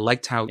 I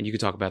liked how, and you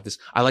could talk about this,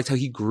 I liked how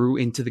he grew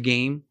into the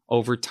game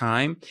over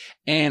time.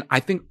 And I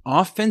think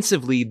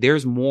offensively,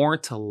 there's more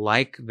to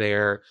like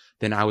there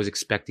than I was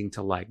expecting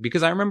to like.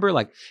 Because I remember,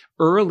 like,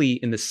 early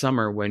in the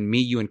summer when me,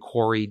 you, and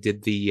Corey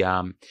did the,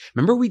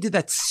 remember we did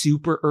that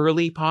super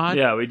early pod?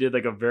 Yeah, we did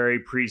like a very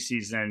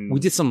preseason. We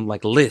did some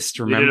like list,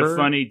 remember? We did a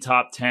funny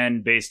top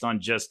 10 based on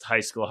just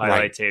high school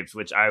highlight tapes,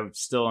 which I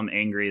still am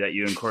angry that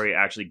you and Corey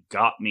actually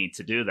got me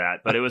to do that.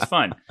 But it was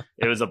fun.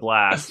 It was a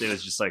blast. It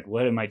was just like,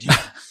 what am I doing?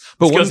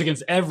 This goes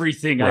against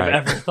everything I've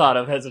ever thought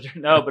of as a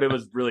no, but it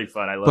was really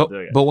fun. I love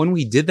doing it. But when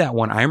we did that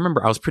one, I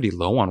remember I was pretty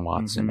low on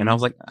Watson, and I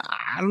was like,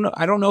 I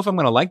don't know if I'm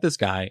going to like this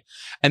guy.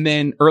 And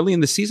then early in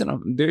the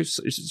season, there's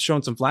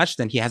showing some flashes.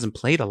 Then he hasn't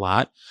played a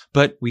lot,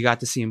 but we got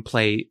to see him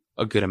play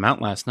a good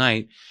amount last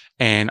night,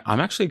 and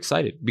I'm actually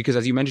excited because,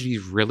 as you mentioned,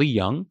 he's really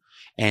young,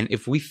 and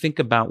if we think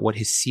about what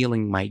his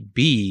ceiling might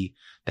be,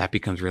 that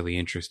becomes really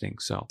interesting.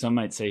 So some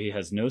might say he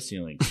has no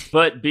ceiling.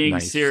 But being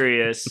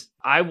serious,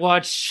 I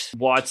watched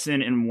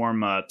Watson in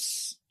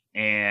warmups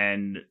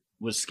and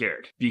was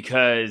scared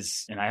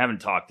because, and I haven't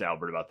talked to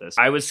Albert about this,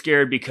 I was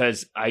scared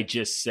because I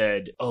just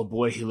said, oh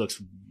boy, he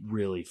looks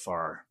really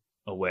far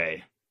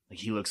away. Like,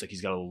 he looks like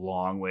he's got a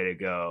long way to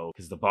go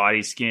because the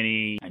body's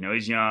skinny. I know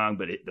he's young,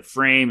 but the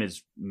frame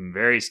is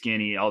very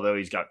skinny, although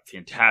he's got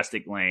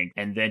fantastic length.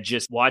 And then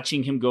just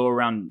watching him go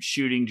around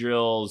shooting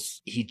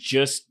drills, he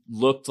just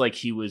looked like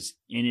he was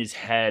in his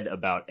head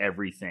about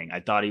everything.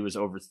 I thought he was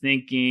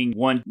overthinking.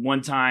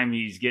 One time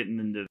he's getting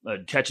into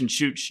a catch and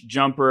shoot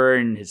jumper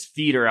and his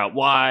feet are out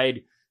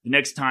wide. The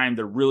next time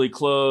they're really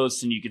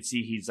close and you could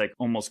see he's like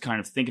almost kind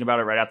of thinking about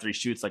it right after he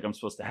shoots, like, I'm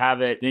supposed to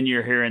have it. Then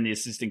you're hearing the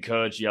assistant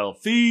coach yell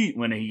feet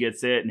when he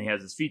gets it and he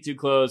has his feet too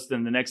close.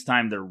 Then the next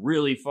time they're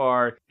really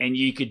far, and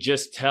you could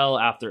just tell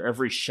after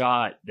every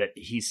shot that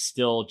he's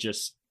still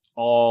just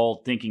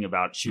all thinking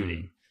about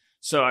shooting.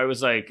 So I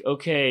was like,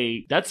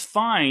 okay, that's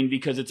fine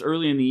because it's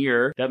early in the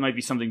year. That might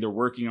be something they're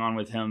working on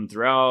with him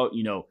throughout.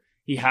 You know,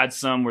 he had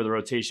some where the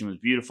rotation was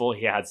beautiful.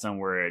 He had some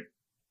where it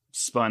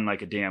spun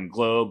like a damn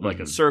globe, like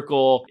a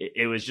circle.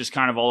 It was just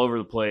kind of all over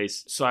the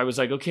place. So I was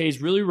like, okay,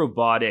 he's really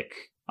robotic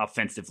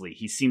offensively.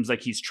 He seems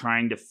like he's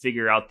trying to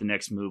figure out the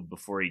next move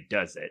before he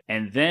does it.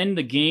 And then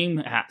the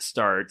game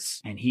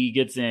starts and he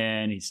gets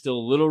in. He's still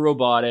a little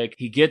robotic.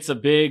 He gets a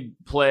big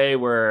play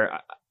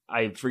where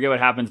I forget what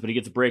happens, but he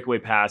gets a breakaway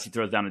pass. He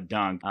throws down a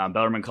dunk.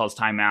 Bellarmine calls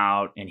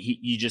timeout, and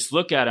you just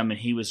look at him and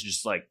he was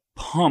just like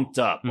pumped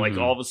up. Like,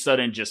 all of a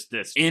sudden just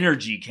this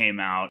energy came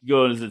out. He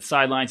goes to the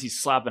sidelines. He's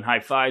slapping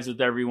high fives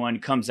with everyone.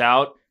 Comes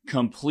out,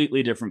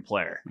 completely different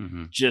player.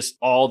 Just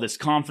all this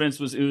confidence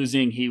was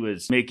oozing. He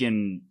was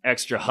making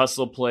extra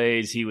hustle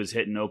plays. He was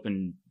hitting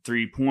open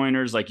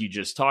 3-pointers like you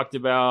just talked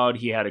about.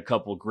 He had a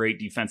couple great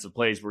defensive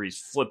plays where he's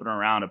flipping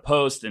around a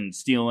post and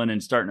stealing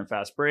and starting a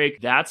fast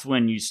break. That's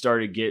when you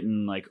started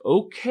getting like,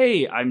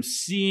 okay, I'm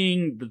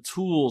seeing the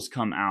tools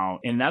come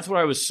out. And that's what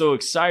I was so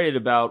excited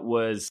about.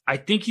 Was I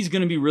think he's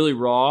going to be really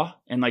raw.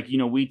 And like, you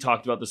know, we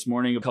talked about this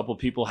morning, a couple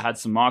people had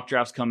some mock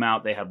drafts come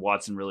out. They had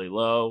Watson really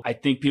low. I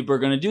think people are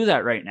going to do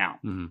that right now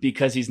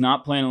because he's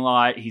not playing a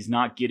lot. He's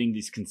not getting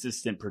these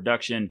consistent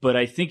production, but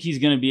I think he's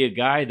going to be a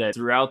guy that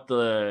throughout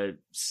the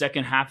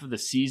second half of the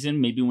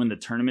season, maybe when the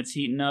tournament's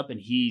heating up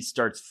and he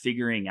starts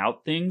figuring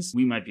out things,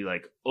 we might be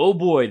like, oh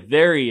boy,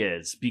 there he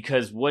is,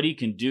 because what he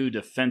can do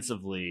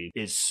defensively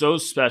is so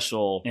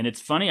special. And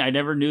it's funny, I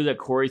never knew that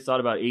Corey thought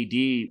about AD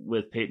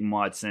with Peyton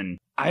Watson.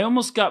 I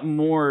almost got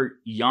more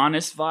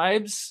Giannis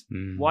vibes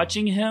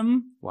watching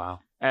him. Wow.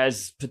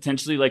 as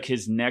potentially like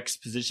his next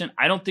position.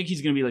 I don't think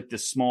he's going to be like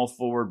this small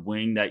forward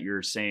wing that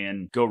you're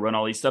saying go run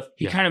all these stuff.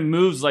 He kind of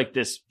moves like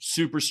this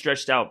super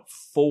stretched out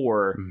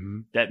 4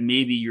 that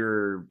maybe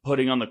you're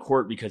putting on the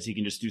court because he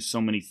can just do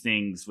so many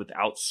things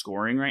without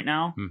scoring right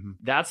now.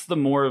 That's the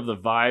more of the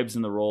vibes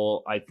and the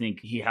role I think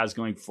he has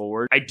going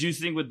forward. I do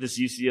think with this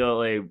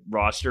UCLA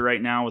roster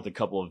right now, with a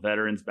couple of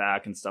veterans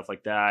back and stuff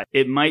like that,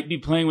 it might be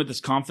playing with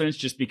his confidence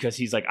just because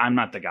he's like, I'm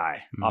not the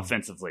guy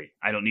offensively.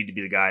 I don't need to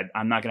be the guy.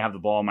 I'm not going to have the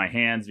ball in my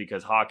hands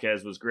because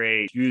Jaquez was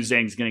great.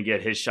 Juzang's going to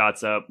get his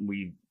shots up.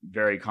 We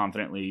very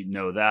confidently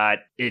know that.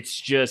 It's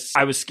just,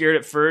 I was scared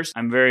at first.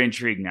 I'm very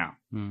intrigued now.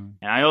 And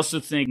I also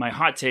think my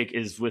hot take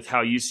is with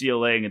how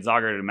UCLA and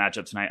Gonzaga are to match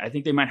up tonight, I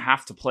think they might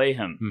have to play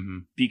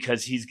him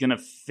because he's going to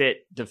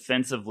fit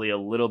defensively a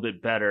little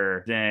bit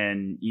better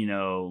than,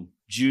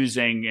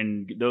 Juzang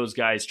and those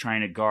guys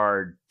trying to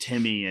guard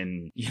Timmy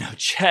and,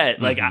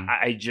 Chet. Like,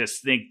 I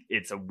just think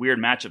it's a weird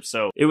matchup.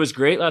 So it was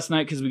great last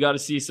night because we got to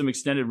see some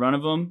extended run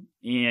of him.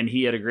 And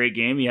he had a great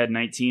game. He had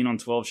 19 on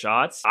 12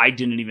 shots. I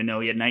didn't even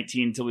know he had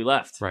 19 until we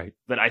left. Right.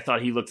 But I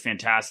thought he looked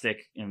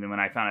fantastic. And then when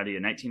I found out he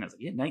had 19, I was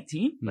like, yeah,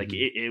 19? Like,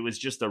 it was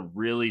just a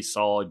really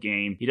solid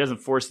game. He doesn't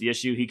force the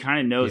issue. He kind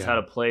of knows how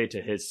to play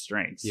to his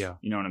strengths. Yeah.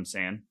 You know what I'm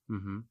saying?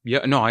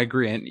 Yeah, no, I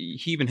agree. And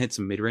he even hit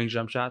some mid-range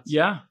jump shots.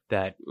 Yeah.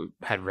 That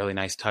had really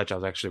nice touch. I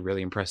was actually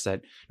really impressed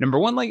that, number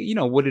one, like,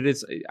 what it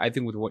is, I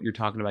think with what you're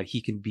talking about,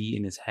 he can be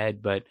in his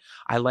head, but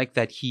I like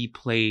that he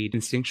played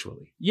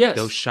instinctually. Yes.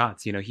 Those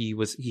shots,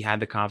 he had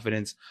the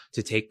confidence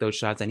to take those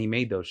shots and he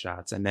made those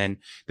shots. And then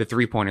the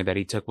 3-pointer that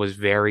he took was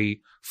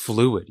very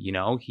fluid.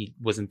 He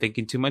wasn't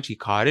thinking too much. He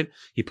caught it.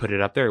 He put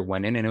it up there. It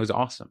went in and it was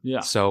awesome. Yeah.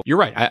 So you're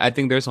right. I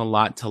think there's a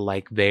lot to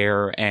like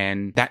there,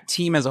 and that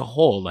team as a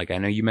whole, like I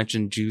know you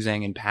mentioned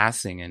Juzang in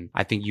passing, and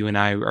I think you and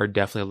I are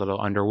definitely a little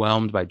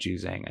underwhelmed by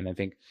Juzang. And I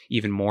think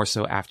even more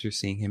so after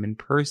seeing him in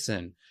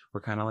person. We're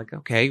kind of like,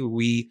 okay,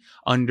 we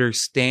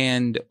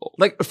understand,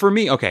 like for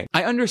me, okay,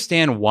 I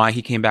understand why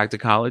he came back to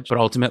college, but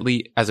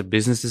ultimately as a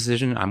business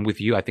decision, I'm with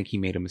you. I think he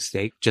made a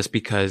mistake just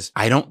because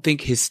I don't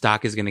think his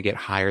stock is going to get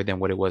higher than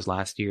what it was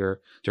last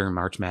year during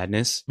March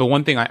Madness. But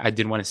one thing I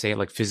did want to say,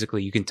 like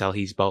physically, you can tell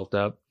he's bulked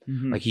up.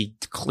 Like he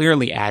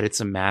clearly added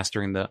some mass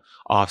during the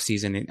off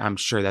season. And I'm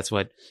sure that's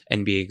what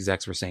NBA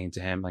execs were saying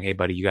to him. Like, hey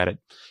buddy, you gotta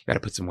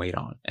put some weight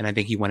on. And I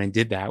think he went and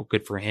did that.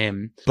 Good for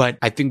him. But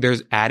I think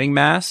there's adding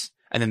mass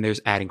and then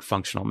there's adding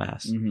functional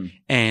mass.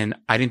 And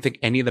I didn't think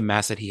any of the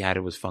mass that he had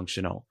was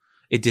functional.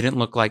 It didn't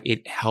look like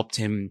it helped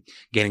him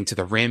getting to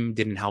the rim,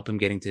 didn't help him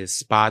getting to his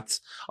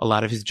spots. A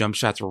lot of his jump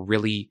shots were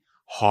really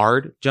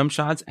hard jump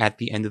shots at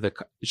the end of the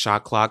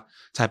shot clock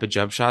type of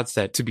jump shots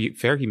that, to be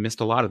fair, he missed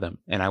a lot of them.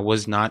 And I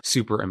was not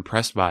super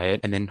impressed by it.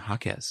 And then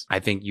Jaquez. I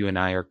think you and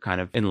I are kind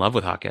of in love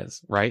with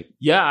Jaquez, right?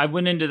 Yeah, I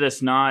went into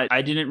this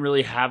I didn't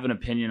really have an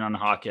opinion on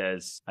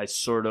Jaquez. I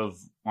sort of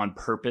on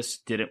purpose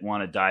didn't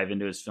want to dive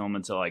into his film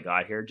until I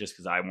got here just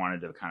because I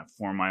wanted to kind of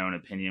form my own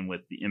opinion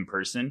with the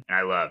in-person. And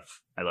I love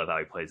how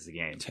he plays the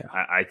game. Yeah.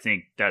 I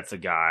think that's a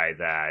guy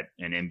that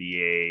an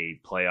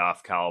NBA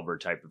playoff caliber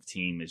type of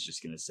team is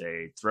just going to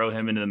say, throw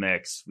him into the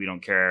mix. We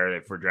don't care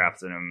if we're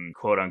drafting him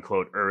quote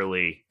unquote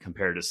early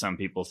compared to some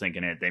people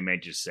thinking it. They may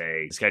just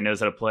say, this guy knows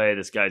how to play.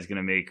 This guy's going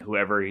to make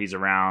whoever he's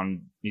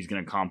around, he's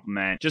going to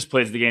compliment. Just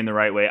plays the game the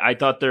right way. I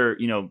thought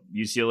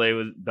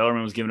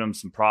Bellarmine was giving him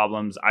some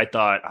problems. I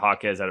thought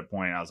Jaquez at a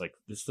point, I was like,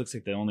 this looks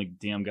like the only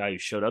damn guy who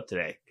showed up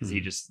today because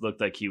he just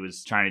looked like he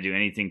was trying to do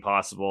anything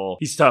possible.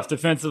 He's tough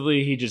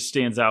defensively. He just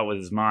stands out with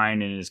his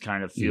mind and his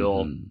kind of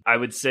feel. I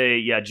would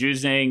say,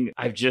 Juzang,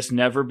 I've just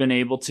never been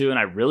able to, and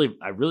I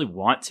really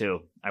want to.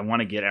 I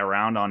want to get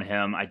around on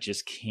him. I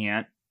just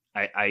can't.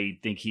 I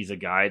think he's a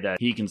guy that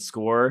he can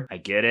score. I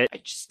get it. I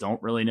just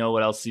don't really know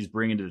what else he's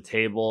bringing to the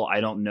table.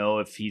 I don't know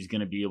if he's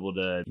going to be able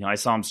to, I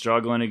saw him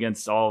struggling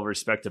against, all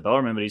respect to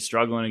Bellarmine, but he's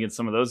struggling against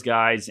some of those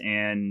guys,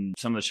 and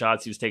some of the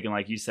shots he was taking,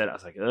 like you said, I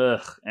was like,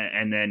 ugh.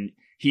 And then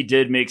he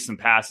did make some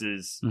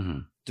passes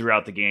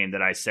throughout the game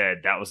that I said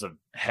that was a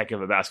heck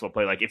of a basketball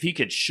play. Like if he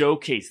could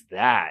showcase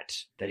that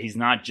he's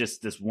not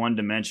just this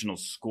one-dimensional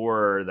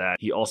scorer, that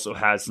he also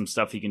has some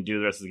stuff he can do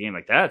the rest of the game,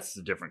 like that's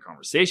a different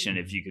conversation.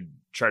 If you could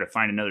try to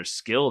find another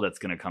skill that's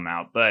going to come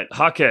out. But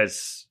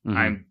Jaquez,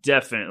 I'm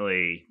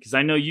definitely, because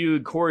I know you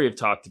and Corey have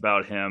talked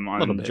about him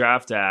on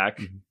Draft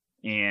Act.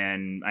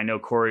 And I know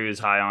Corey was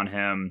high on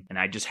him, and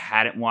I just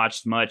hadn't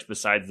watched much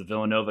besides the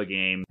Villanova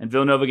game. And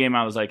Villanova game,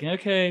 I was like,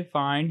 okay,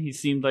 fine. He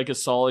seemed like a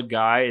solid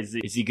guy.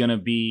 Is he going to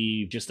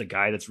be just a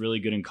guy that's really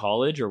good in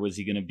college, or was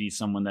he going to be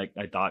someone that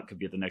I thought could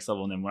be at the next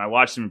level? And then when I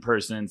watched him in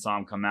person, saw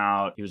him come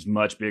out, he was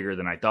much bigger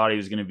than I thought he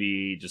was going to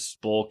be,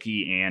 just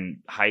bulky and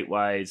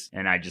height-wise.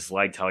 And I just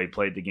liked how he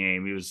played the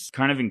game. He was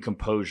kind of in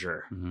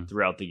composure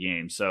throughout the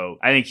game. So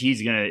I think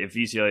he's going to, if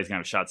UCLA is going to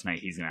have a shot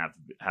tonight, he's going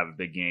to have a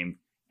big game.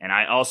 And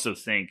I also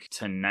think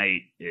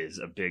tonight is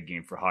a big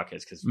game for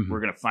Jaquez because we're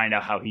going to find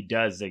out how he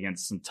does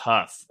against some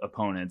tough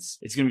opponents.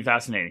 It's going to be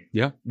fascinating.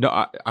 Yeah,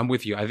 no, I'm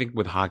with you. I think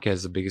with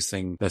Jaquez, the biggest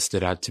thing that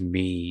stood out to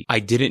me, I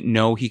didn't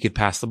know he could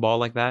pass the ball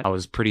like that. I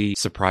was pretty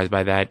surprised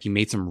by that. He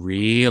made some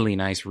really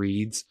nice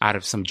reads out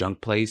of some junk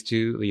plays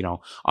too,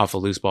 off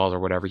of loose balls or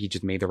whatever. He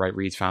just made the right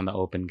reads, found the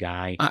open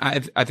guy.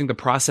 I think the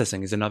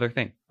processing is another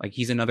thing. Like,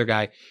 he's another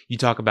guy. You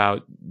talk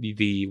about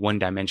the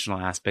one-dimensional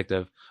aspect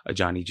of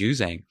Johnny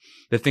Juzang.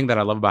 The thing that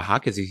I love about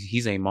Jaquez is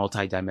he's a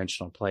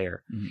multi-dimensional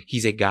player.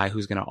 He's a guy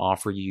who's going to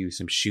offer you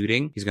some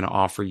shooting. He's going to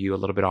offer you a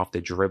little bit off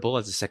the dribble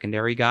as a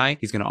secondary guy.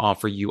 He's going to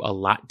offer you a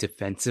lot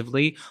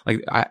defensively.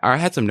 Like, I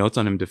had some notes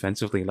on him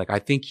defensively. Like, I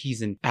think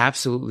he's an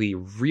absolutely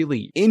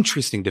really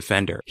interesting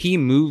defender. He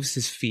moves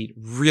his feet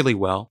really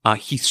well.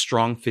 He's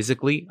strong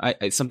physically.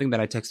 It's something that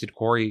I texted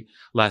Corey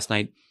last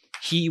night.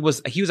 He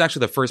was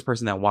actually the first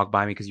person that walked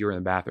by me because you were in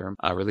the bathroom,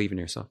 relieving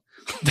yourself.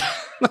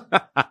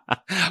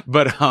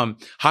 But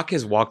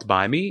Jaquez walked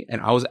by me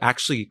and I was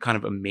actually kind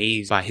of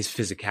amazed by his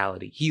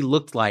physicality. He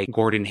looked like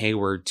Gordon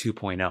Hayward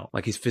 2.0,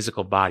 like his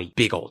physical body,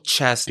 big old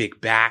chest,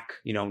 big back,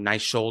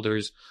 nice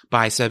shoulders,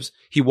 biceps.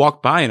 He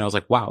walked by and I was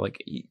like, wow,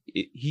 like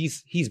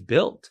he's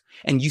built.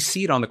 And you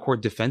see it on the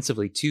court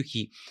defensively too.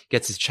 He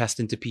gets his chest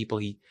into people.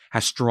 He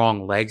has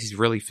strong legs. He's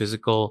really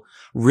physical,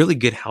 really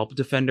good help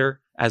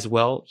defender as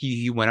well.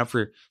 He went up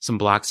for some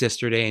blocks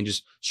yesterday and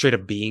just straight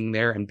up being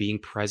there and being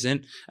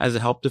present as a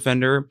help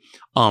defender.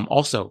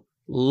 Also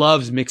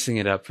loves mixing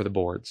it up for the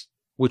boards,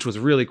 which was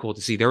really cool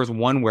to see. There was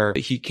one where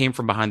he came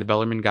from behind the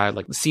Bellarmine guy,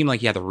 like, it seemed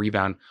like he had the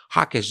rebound.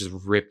 Jaquez just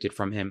ripped it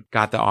from him,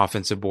 got the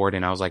offensive board.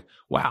 And I was like,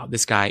 wow,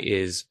 this guy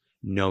is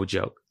no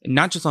joke. And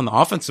not just on the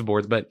offensive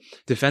boards, but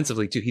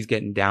defensively too. He's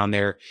getting down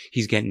there.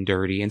 He's getting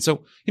dirty. And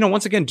so,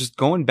 once again, just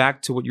going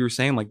back to what you were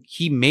saying, like,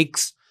 he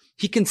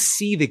can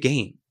see the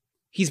game.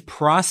 He's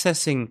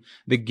processing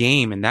the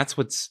game. And that's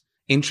what's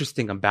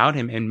interesting about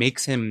him and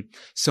makes him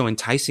so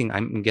enticing.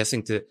 I'm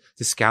guessing to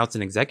scouts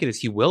and executives,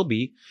 he will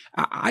be.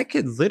 I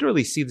could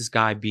literally see this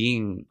guy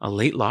being a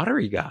late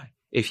lottery guy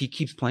if he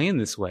keeps playing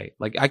this way.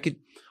 Like,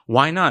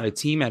 why not? A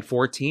team at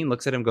 14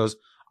 looks at him and goes,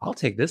 I'll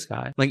take this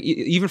guy. Like,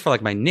 even for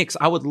like my Knicks,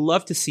 I would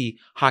love to see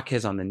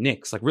Jaquez on the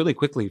Knicks, like, really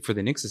quickly for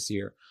the Knicks this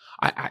year.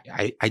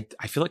 I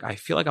feel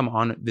like I'm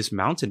on this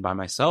mountain by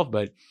myself,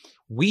 but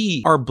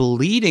we are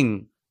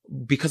bleeding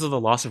because of the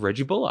loss of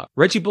Reggie Bullock.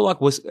 Reggie Bullock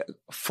was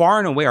far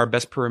and away our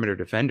best perimeter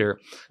defender.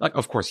 Like,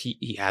 of course,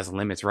 he has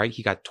limits, right?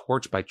 He got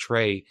torched by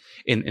Trey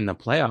in the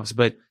playoffs,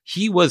 but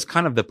he was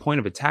kind of the point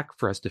of attack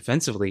for us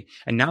defensively.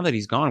 And now that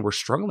he's gone, we're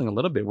struggling a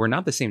little bit. We're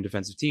not the same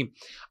defensive team.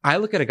 I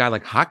look at a guy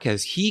like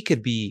Jaquez. He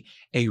could be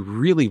a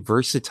really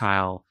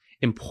versatile,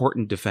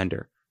 important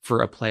defender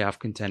for a playoff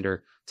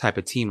contender type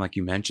of team, like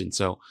you mentioned.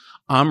 So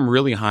I'm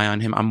really high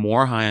on him. I'm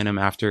more high on him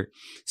after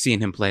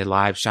seeing him play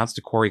live. Shouts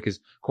to Corey, because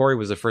Corey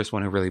was the first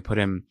one who really put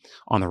him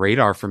on the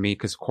radar for me,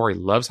 because Corey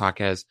loves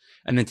Jaquez.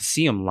 And then to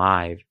see him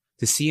live,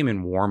 to see him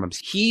in warmups,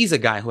 he's a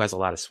guy who has a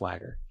lot of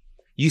swagger.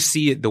 You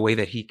see it the way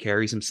that he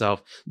carries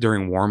himself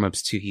during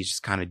warmups too. He's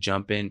just kind of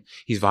jumping.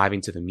 He's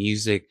vibing to the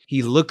music.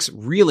 He looks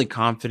really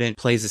confident,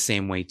 plays the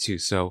same way too.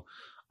 So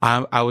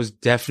I was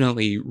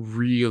definitely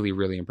really,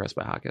 really impressed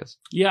by Jaquez.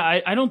 Yeah,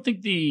 I don't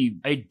think the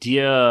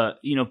idea,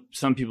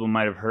 some people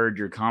might have heard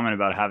your comment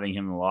about having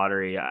him in the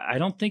lottery. I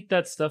don't think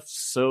that stuff's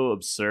so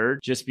absurd,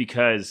 just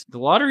because the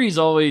lottery is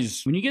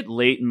always, when you get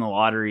late in the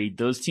lottery,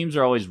 those teams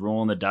are always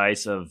rolling the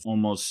dice of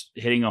almost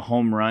hitting a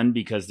home run,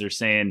 because they're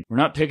saying, we're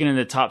not picking in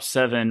the top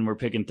 7, we're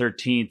picking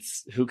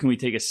 13th. Who can we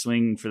take a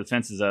swing for the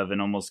fences of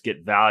and almost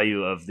get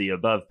value of the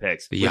above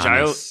picks? The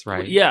Giannis,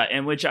 right? Yeah,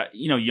 and which,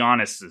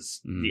 Giannis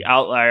is the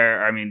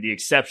outlier. I mean, the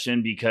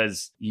exception,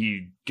 because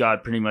you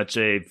got pretty much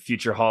a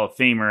future Hall of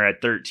Famer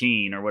at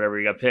 13 or whatever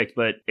you got picked,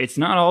 but it's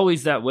not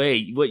always that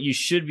way. What you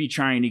should be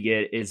trying to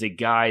get is a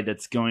guy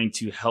that's going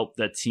to help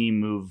that team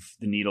move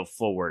the needle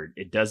forward.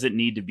 It doesn't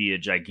need to be a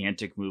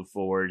gigantic move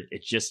forward.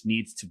 It just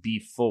needs to be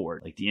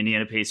forward. Like the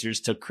Indiana Pacers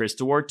took Chris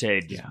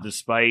Duarte,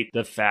 despite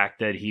the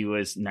fact that he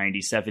was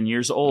 97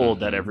 years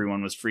old, that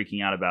everyone was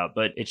freaking out about.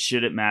 But it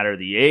shouldn't matter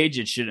the age.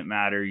 It shouldn't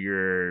matter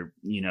your,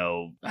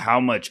 how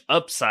much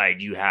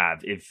upside you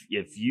have. If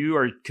you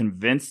are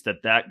convinced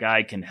that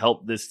guy can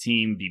help this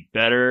team be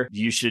better,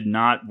 you should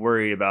not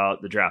worry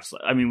about the draft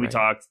slot. I mean,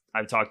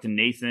 I've talked to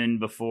Nathan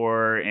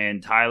before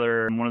and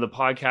Tyler on one of the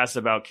podcasts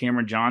about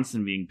Cameron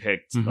Johnson being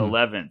picked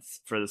 11th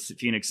for the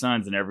Phoenix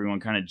Suns, and everyone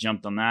kind of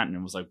jumped on that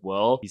and was like,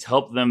 well, he's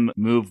helped them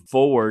move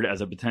forward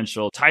as a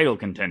potential title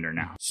contender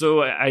now.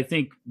 So I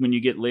think when you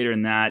get later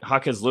in that,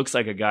 Jaquez looks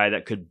like a guy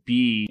that could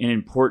be an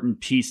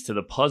important piece to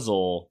the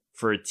puzzle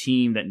for a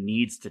team that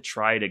needs to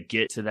try to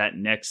get to that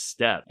next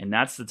step. And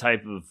that's the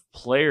type of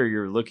player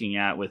you're looking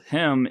at with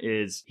him.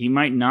 Is he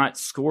might not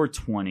score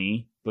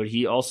 20, but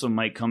he also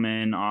might come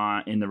in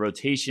the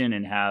rotation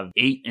and have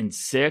 8 and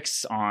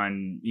 6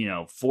 on,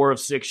 4 of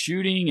 6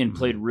 shooting, and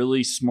played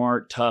really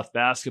smart, tough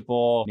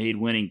basketball, made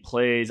winning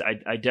plays.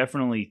 I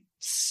definitely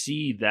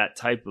see that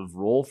type of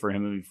role for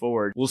him moving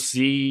forward. We'll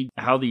see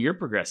how the year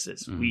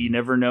progresses. We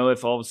never know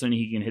if all of a sudden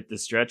he can hit the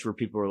stretch where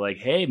people are like,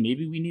 hey,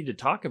 maybe we need to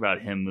talk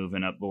about him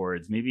moving up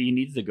boards. Maybe he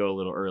needs to go a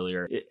little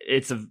earlier.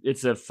 It's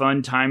a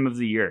fun time of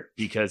the year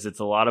because it's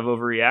a lot of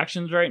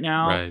overreactions right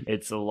now. Right.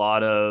 It's a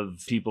lot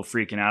of people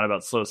freaking out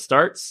about slow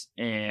starts.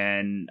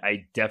 And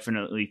I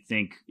definitely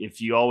think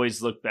if you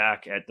always look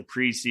back at the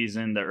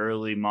preseason, the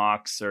early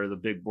mocks or the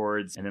big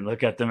boards, and then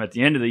look at them at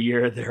the end of the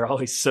year, they're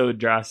always so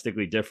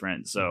drastically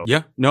different. So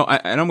yeah, no,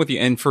 and I'm with you.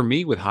 And for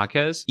me with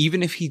Jaquez,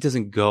 even if he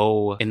doesn't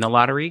go in the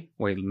lottery,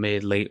 or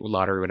mid, late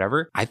lottery,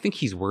 whatever, I think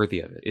he's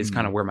worthy of it. Is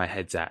kind of where my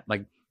head's at.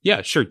 Like,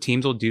 yeah, sure.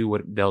 Teams will do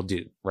what they'll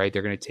do, right?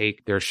 They're going to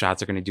take their shots.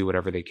 They're going to do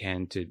whatever they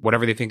can to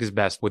whatever they think is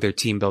best with their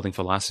team building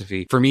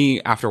philosophy. For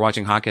me, after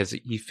watching Jaquez,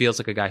 he feels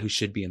like a guy who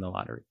should be in the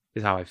lottery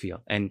is how I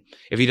feel. And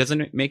if he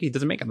doesn't make it, he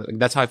doesn't make it.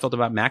 That's how I felt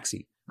about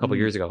Maxey a couple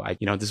years ago.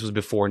 This was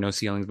before No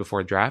Ceilings,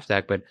 before Draft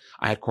Deck, but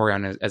I had Corey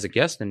on as a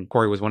guest, and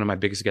Corey was one of my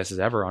biggest guesses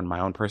ever on my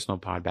own personal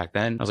pod back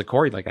then. I was like,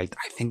 Corey, like, I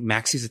think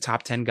Maxey's a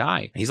top 10 guy.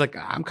 And he's like,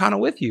 I'm kind of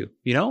with you,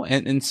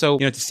 And so,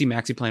 to see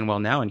Maxey playing well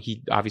now, and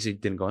he obviously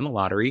didn't go in the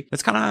lottery.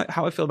 That's kind of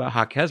how I feel about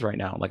Jaquez right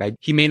now. Like,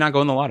 he may not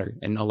go in the lottery,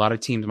 and a lot of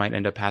teams might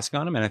end up passing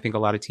on him. And I think a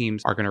lot of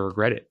teams are going to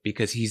regret it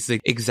because he's the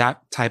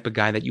exact type of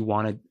guy that you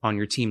wanted on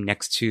your team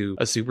next to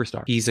a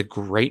superstar. He's a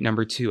great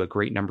number 2, a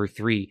great number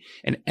 3,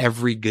 and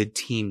every good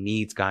team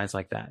needs guys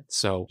like that.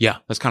 So yeah,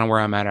 that's kind of where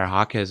I'm at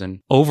Jaquez.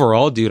 And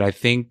overall, dude, I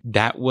think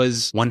that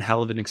was one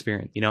hell of an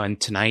experience, and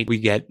tonight we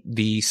get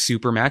the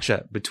super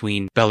matchup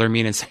between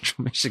Bellarmine and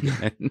Central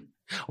Michigan.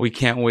 We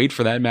can't wait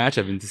for that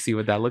matchup and to see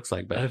what that looks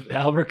like. But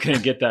Albert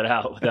couldn't get that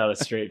out without a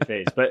straight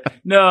face. But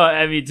no,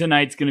 I mean,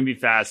 tonight's going to be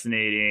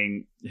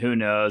fascinating. Who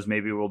knows?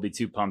 Maybe we'll be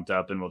too pumped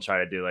up and we'll try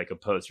to do like a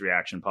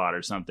post-reaction pod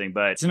or something.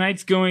 But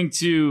tonight's going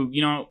to,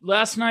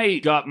 last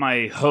night got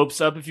my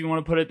hopes up, if you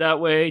want to put it that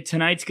way.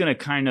 Tonight's going to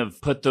kind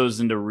of put those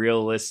into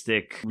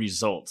realistic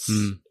results,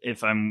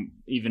 if I'm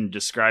even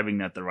describing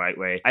that the right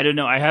way. I don't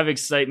know. I have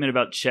excitement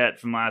about Chet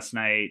from last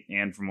night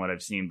and from what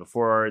I've seen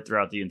before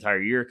throughout the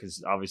entire year,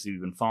 because obviously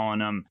we've been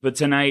following him. But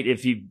tonight,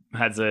 if he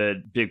has a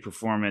big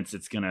performance,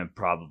 it's going to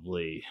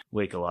probably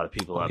wake a lot of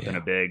people up in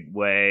a big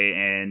way.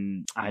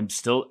 And I'm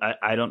still,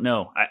 I don't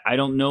know. I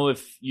don't know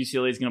if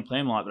UCLA is going to play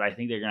him a lot, but I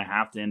think they're going to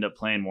have to end up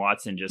playing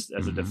Watson just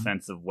as a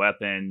defensive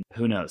weapon.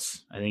 Who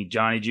knows? I think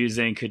Johnny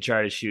Juzang could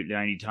try to shoot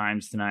 90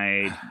 times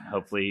tonight.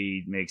 Hopefully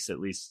he makes at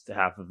least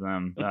half of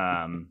them.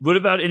 What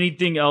about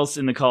anything else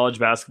in the college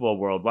basketball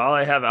world? While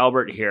I have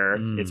Albert here,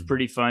 it's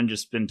pretty fun.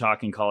 Just been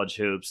talking college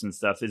hoops and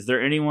stuff. Is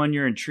there anyone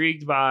you're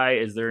intrigued by?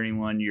 Is there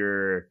anyone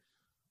you're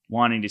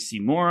wanting to see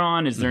more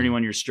on? Is there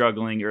anyone you're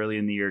struggling early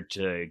in the year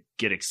to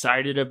get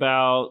excited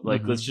about?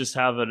 Like, let's just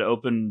have an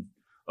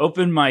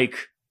open mic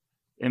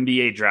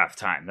NBA draft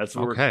time. That's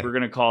what we're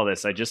going to call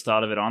this. I just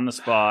thought of it on the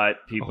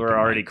spot. People are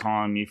already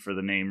calling me for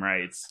the name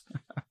rights.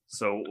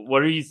 So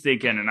what are you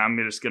thinking? And I'm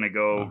just going to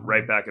go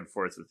right back and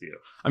forth with you.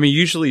 I mean,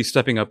 usually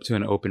stepping up to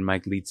an open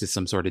mic leads to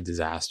some sort of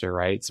disaster,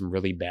 right? Some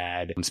really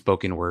bad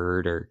spoken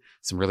word or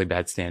some really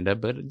bad stand-up.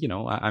 But,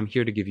 I'm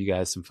here to give you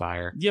guys some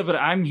fire. Yeah, but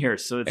I'm here,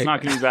 so it's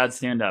not going to be bad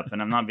stand-up.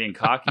 And I'm not being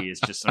cocky. It's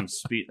just I'm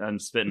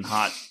spitting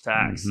hot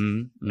facts.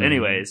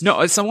 Anyways. No,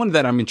 it's someone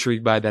that I'm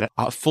intrigued by that.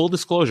 Full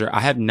disclosure, I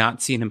have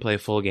not seen him play a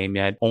full game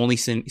yet. Only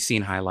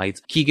seen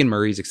highlights. Keegan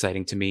Murray's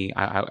exciting to me.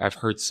 I've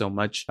heard so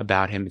much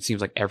about him. It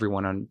seems like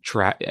everyone on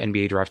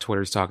NBA Draft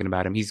Twitter is talking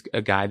about him. He's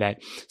a guy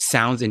that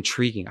sounds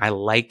intriguing. I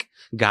like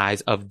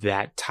guys of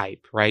that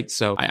type, right?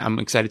 So I'm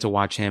excited to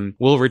watch him.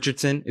 Will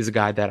Richardson is a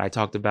guy that I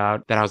talked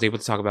about, that I was able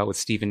to talk about with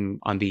Steven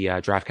on the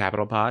Draft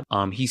Capital pod.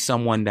 He's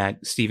someone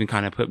that Steven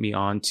kind of put me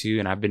on to,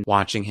 and I've been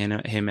watching him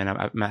and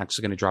I'm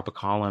actually going to drop a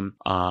column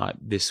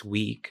this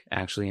week,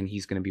 actually, and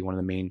he's going to be one of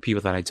the main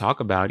people that I talk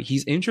about.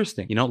 He's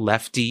interesting.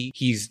 Lefty.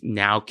 He's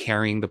now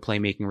carrying the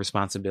playmaking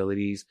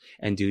responsibilities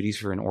and duties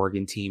for an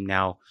Oregon team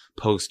now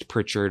post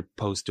Pritchard,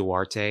 post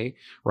Duarte,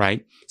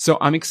 right? So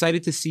I'm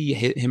excited to see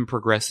him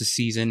progress this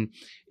season.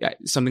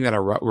 Something that I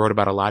wrote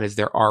about a lot is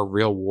there are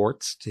real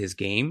warts to his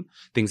game,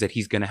 things that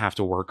he's going to have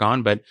to work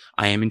on, but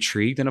I am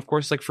intrigued. And of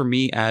course, like for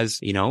me as,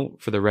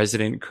 for the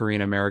resident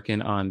Korean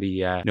American on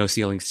the No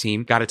Ceilings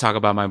team, got to talk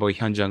about my boy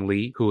Hyunjung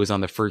Lee, who was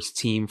on the first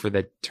team for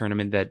the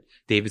tournament that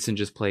Davidson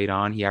just played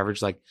on. He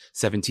averaged like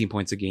 17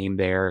 points a game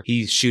there.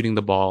 He's shooting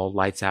the ball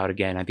lights out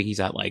again. I think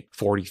he's at like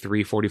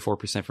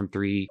 44% from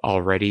three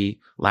already.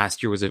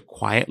 Last year was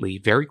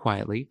very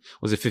quietly,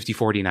 was a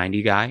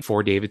 50-40-90 guy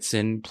for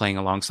Davidson, playing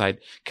alongside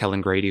Kellen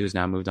Grady, who's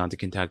now moved on to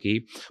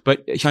Kentucky.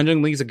 But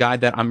Hyunjung Lee is a guy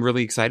that I'm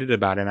really excited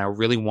about, and I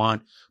really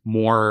want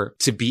more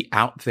to be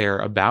out there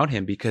about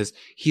him because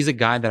he's a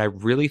guy that I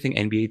really think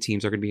NBA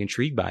teams are going to be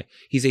intrigued by.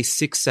 He's a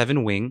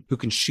 6'7" wing who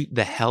can shoot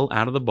the hell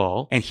out of the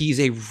ball, and he's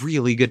a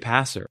really good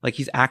passer. Like,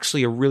 he's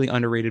actually a really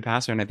underrated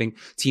passer, and I think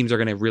teams are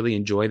going to really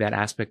enjoy that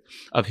aspect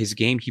of his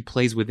game. He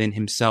plays within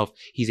himself.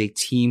 He's a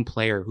team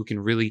player who can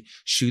really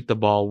shoot the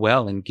ball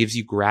well and gives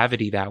you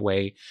gravity that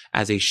way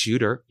as a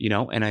shooter,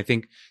 and I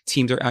think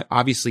teams are,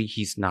 obviously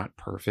he's not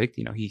perfect.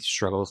 He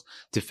struggles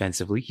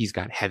defensively. He's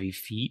got heavy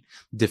feet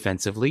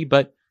defensively,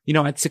 but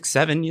at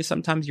 6'7",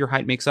 sometimes your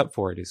height makes up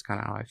for it, is kind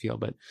of how I feel,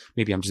 but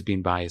maybe I'm just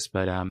being biased.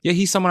 But yeah,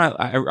 he's someone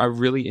I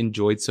really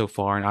enjoyed so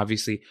far. And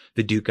obviously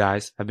the Duke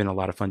guys have been a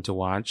lot of fun to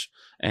watch.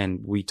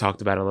 And we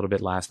talked about it a little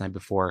bit last night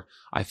before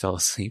I fell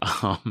asleep.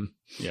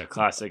 Yeah,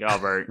 classic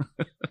Albert.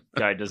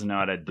 Guy doesn't know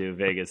how to do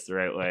Vegas the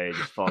right way. He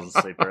just falls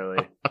asleep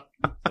early.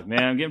 Like,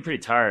 man, I'm getting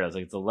pretty tired. I was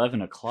like, it's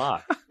 11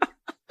 o'clock.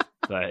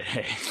 But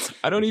hey,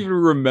 I don't even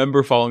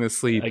remember falling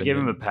asleep. I give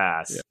him a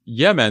pass.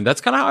 Yeah, man,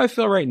 that's kind of how I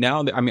feel right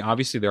now. I mean,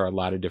 obviously there are a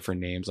lot of different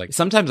names. Like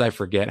sometimes I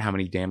forget how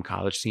many damn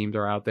college teams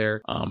are out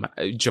there.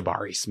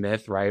 Jabari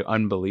Smith, right?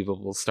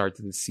 Unbelievable start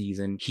to the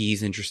season.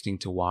 He's interesting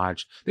to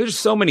watch. There's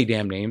so many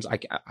damn names.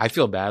 I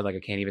feel bad. Like I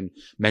can't even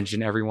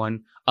mention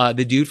everyone.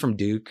 The dude from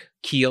Duke,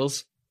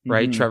 Keels,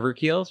 right? Mm-hmm. Trevor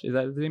Keels. Is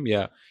that his name?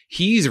 Yeah.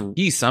 He's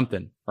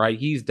something, right?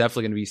 He's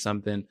definitely going to be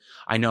something.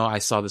 I know I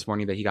saw this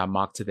morning that he got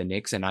mocked to the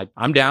Knicks, and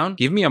I'm down.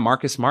 Give me a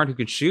Marcus Smart who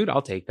can shoot.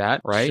 I'll take that,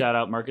 right? Shout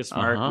out Marcus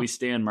Smart. We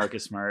stand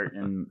Marcus Smart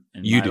in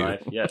you my do.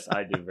 life. Yes,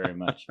 I do very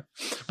much.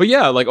 But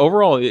yeah, like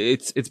overall,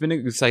 it's been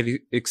an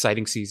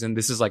exciting season.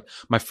 This is like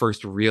my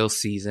first real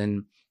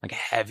season, like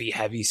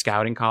heavy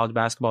scouting college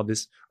basketball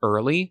this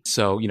early.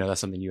 So, that's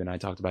something you and I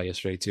talked about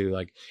yesterday too.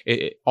 Like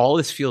all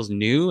this feels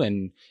new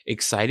and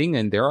exciting,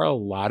 and there are a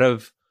lot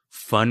of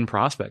fun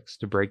prospects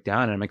to break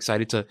down. And I'm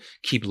excited to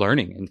keep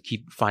learning and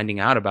keep finding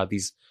out about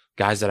these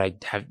guys that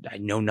I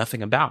know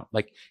nothing about,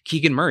 like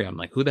Keegan Murray. I'm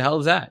like, who the hell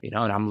is that? And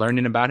I'm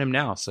learning about him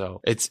now.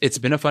 So it's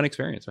been a fun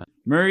experience, man.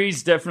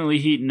 Murray's definitely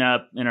heating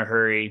up in a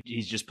hurry.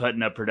 He's just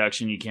putting up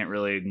production you can't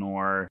really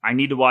ignore. I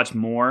need to watch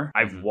more.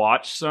 I've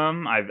watched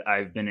some.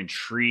 I've been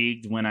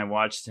intrigued when I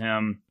watched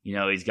him.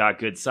 He's got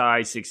good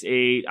size,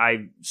 6'8".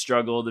 I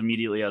struggled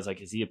immediately. I was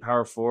like, is he a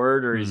power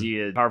forward or is he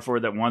a power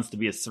forward that wants to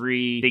be a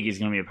 3? I think he's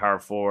going to be a power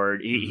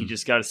forward. He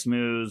just got a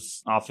smooth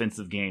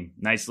offensive game.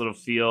 Nice little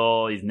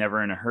feel. He's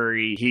never in a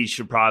hurry. He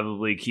should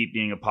probably keep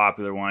being a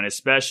popular one,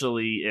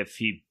 especially if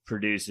he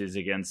produces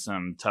against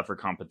some tougher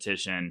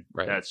competition.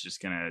 Right. That's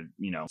just gonna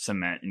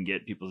cement and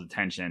get people's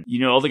attention.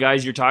 All the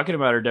guys you're talking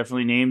about are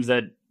definitely names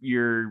that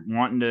you're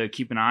wanting to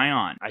keep an eye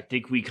on. I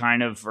think we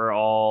kind of are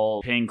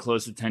all paying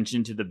close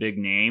attention to the big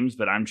names,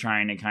 but I'm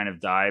trying to kind of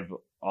dive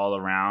all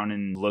around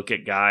and look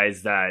at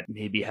guys that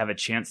maybe have a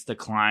chance to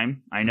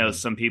climb. I know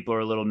some people are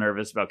a little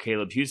nervous about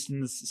Caleb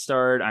Houston's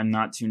start. I'm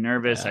not too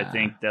nervous. I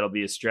think that'll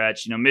be a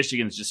stretch.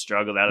 Michigan's just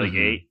struggled out of the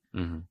gate.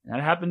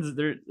 That happens.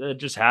 That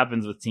just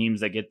happens with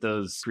teams that get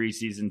those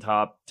preseason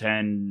top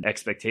 10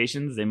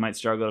 expectations. They might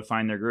struggle to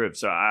find their groove.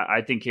 So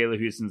I think Caleb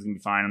Houston's going to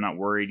be fine. I'm not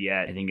worried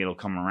yet. I think it'll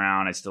come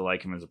around. I still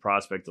like him as a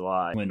prospect a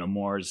lot. Wendell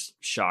Moore's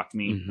shocked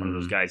me. One of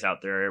those guys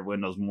out there.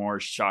 Wendell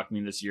Moore's shocked me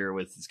this year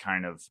with his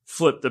kind of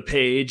flip the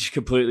page,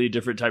 completely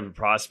different type of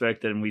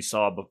prospect than we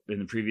saw in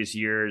the previous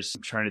years.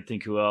 I'm trying to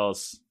think who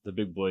else. The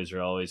big boys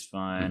are always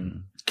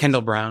fun.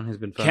 Kendall Brown has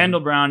been fun. Kendall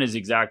Brown is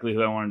exactly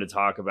who I wanted to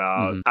talk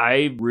about.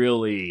 I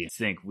really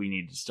think we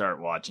need to start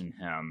watching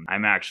him.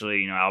 I'm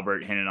actually,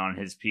 Albert hinted on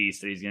his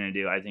piece that he's going to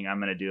do. I think I'm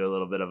going to do a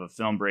little bit of a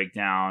film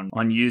breakdown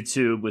on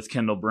YouTube with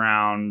Kendall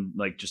Brown,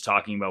 like just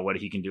talking about what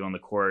he can do on the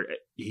court.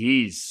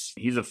 He's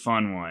a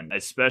fun one,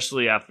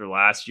 especially after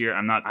last year.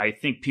 I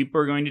think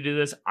people are going to do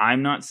this.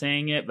 I'm not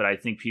saying it, but I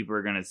think people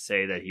are going to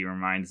say that he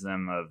reminds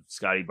them of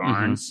Scotty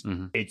Barnes.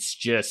 It's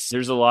just,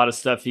 there's a lot of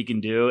stuff he can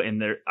do.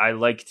 And I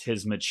liked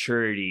his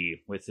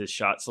maturity with his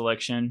shot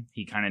selection.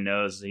 He kind of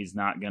knows he's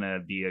not going to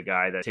be a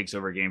guy that takes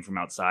over a game from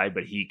outside,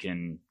 but he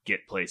can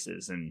get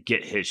places and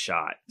get his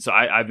shot. So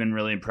I've been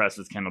really impressed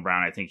with Kendall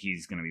Brown. I think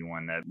he's going to be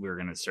one that we're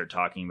going to start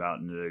talking about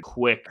in a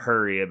quick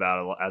hurry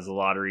about as a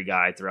lottery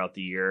guy throughout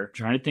the year. I'm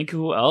trying to think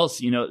who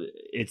else.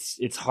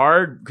 It's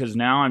hard because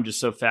now I'm just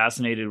so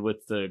fascinated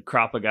with the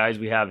crop of guys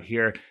we have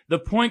here. The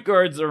point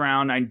guards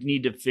around, I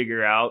need to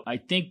figure out. I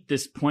think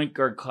this point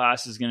guard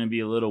class is going to be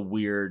a little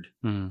weird.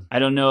 I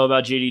don't know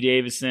about JD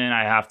Davison.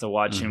 I have to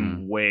watch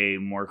him way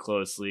more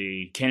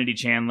closely. Kennedy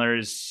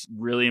Chandler's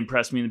really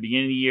impressed me in the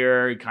beginning of the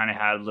year. He kind of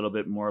had a little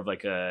bit more of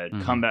like a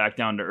comeback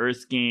down to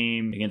earth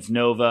game against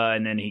Nova,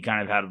 and then he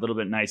kind of had a little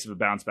bit nice of a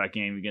bounce back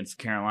game against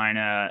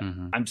Carolina.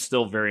 I'm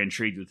still very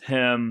intrigued with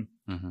him.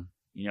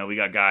 We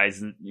got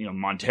guys,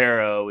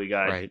 Montero, we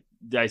got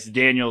Dice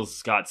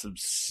Daniels got some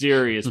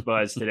serious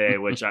buzz today,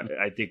 which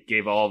I think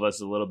gave all of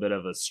us a little bit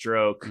of a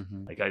stroke.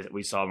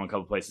 We saw him a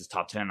couple places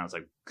top 10. I was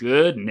like,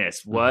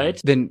 goodness,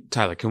 what? Then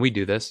Tyler, can we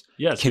do this?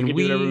 Yes, we can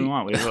do whatever we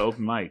want. We have an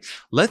open mic.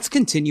 Let's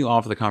continue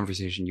off the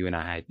conversation you and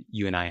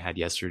I had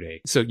yesterday.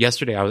 So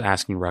yesterday I was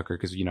asking Rucker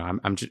because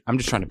I'm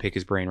just trying to pick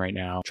his brain right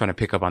now, trying to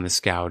pick up on the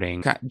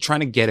scouting, trying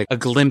to get a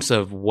glimpse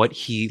of what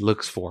he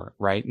looks for,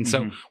 right? And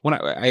so when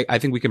I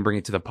think we can bring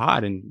it to the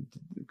pod and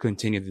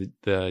continue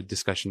the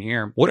discussion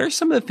here, what are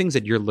some of the things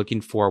that you're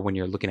looking for when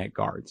you're looking at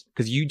guards?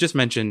 Because you just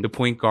mentioned the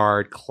point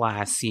guard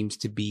class seems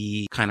to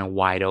be kind of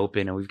wide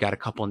open, and we've got a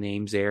couple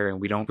names there, and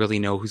we don't really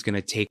know who's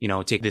going to take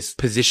this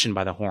position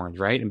by the horns,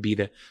 right? And be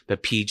the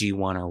PG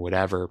one or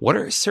whatever. What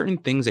are certain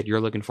things that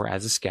you're looking for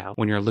as a scout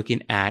when you're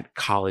looking at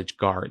college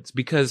guards?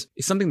 Because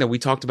it's something that we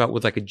talked about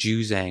with like a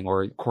Juzang,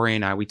 or Corey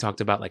and I, we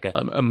talked about like a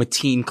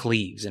Mateen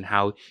Cleaves and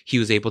how he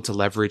was able to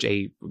leverage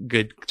a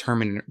good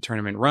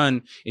tournament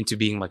run into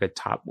being like a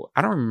top.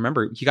 I don't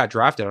remember, he got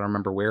drafted. I don't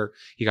remember where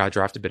he got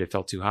drafted, but it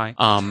felt too high.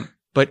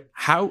 But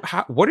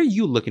what are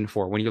you looking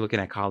for when you're looking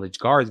at college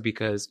guards?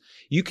 Because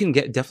you can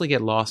definitely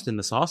get lost in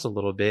the sauce a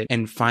little bit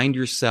and find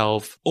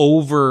yourself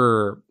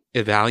over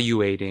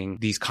evaluating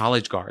these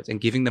college guards and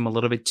giving them a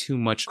little bit too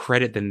much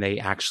credit than they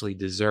actually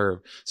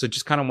deserve. So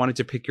just kind of wanted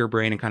to pick your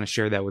brain and kind of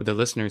share that with the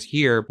listeners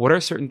here. What are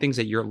certain things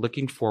that you're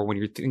looking for when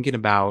you're thinking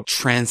about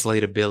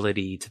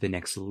translatability to the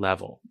next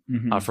level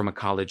from a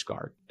college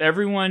guard?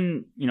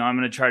 Everyone, I'm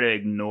going to try to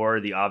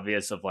ignore the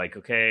obvious of like,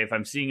 okay, if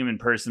I'm seeing him in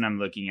person, I'm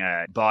looking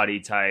at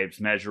body types,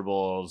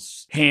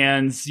 measurables,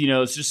 hands,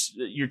 it's just,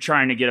 you're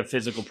trying to get a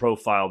physical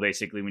profile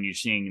basically when you're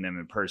seeing them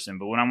in person.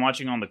 But when I'm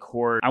watching on the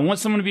court, I want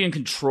someone to be in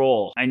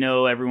control. I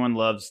know everyone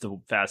loves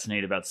to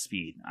fascinate about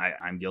speed.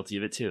 I'm guilty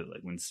of it too.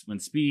 Like when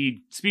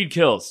speed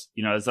kills,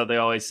 that's what they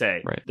always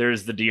say. Right.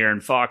 There's the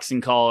De'Aaron Fox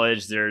in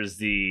college. There's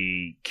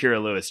the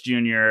Kira Lewis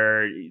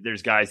Jr.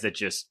 There's guys that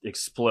just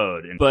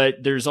explode.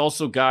 But there's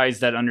also guys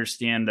that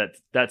understand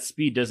that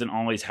speed doesn't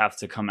always have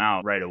to come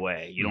out right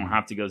away. You don't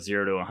have to go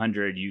 0 to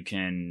 100. You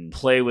can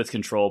play with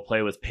control,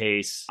 play with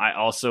pace. I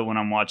also, when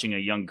I'm watching a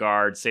young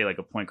guard, say like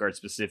a point guard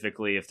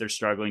specifically, if they're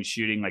struggling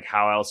shooting, like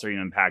how else are you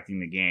impacting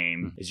the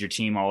game? Is your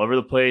team all over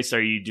the place?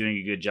 Are you doing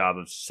a good job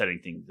of setting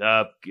things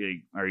up?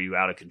 Are you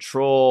out of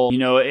control?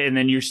 And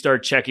then you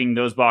start checking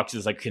those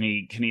boxes. Like, can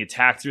he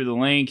attack through the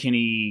lane?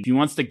 If he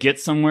wants to get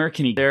somewhere,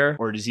 can he there?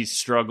 Or does he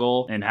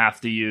struggle and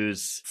have to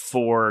use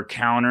 4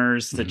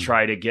 counters to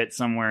try to get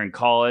somewhere in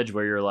college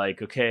where you're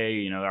like,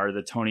 okay, are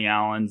the Tony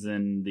Allens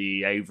and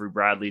the Avery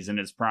Bradleys in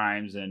his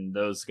primes and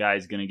those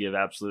guys going to give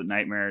absolute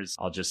nightmares?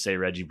 I'll just say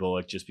Reggie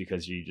Bullock just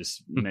because you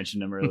just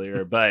mentioned him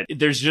earlier. But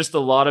there's just a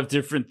lot of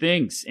different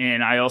things.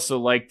 And I also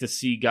like to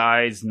see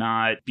guys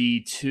not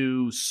be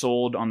too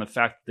sold on the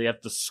fact that they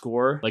have to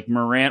score. Like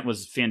Morant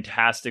was a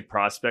fantastic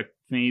prospect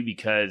me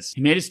because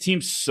he made his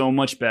team so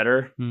much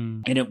better,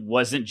 and it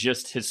wasn't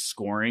just his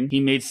scoring. He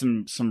made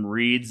some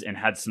reads and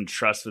had some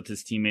trust with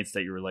his teammates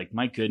that you were like,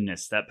 my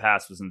goodness, that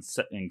pass was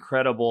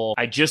incredible.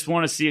 I just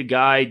want to see a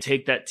guy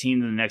take that team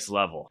to the next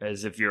level,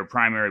 as if you're a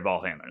primary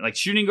ball handler. Like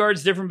shooting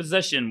guard's different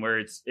possession where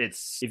it's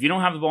if you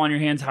don't have the ball in your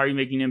hands, how are you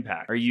making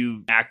impact? Are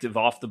you active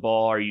off the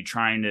ball? Are you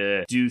trying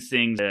to do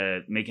things to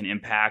make an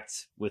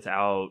impact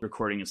without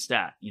recording a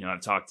stat?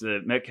 I've talked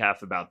to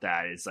Metcalf about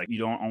that. It's like you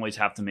don't always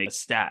have to make a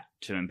stat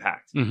to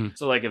impact.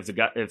 So like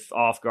if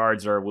off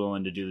guards are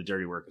willing to do the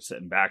dirty work of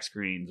setting back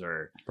screens,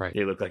 or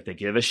they look like they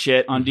give a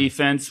shit on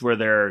defense, where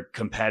they're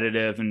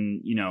competitive,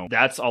 and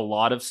that's a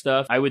lot of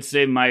stuff. I would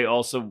say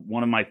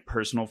one of my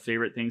personal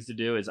favorite things to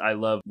do is I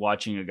love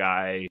watching a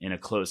guy in a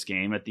close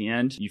game at the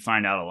end. You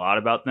find out a lot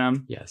about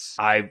them. Yes.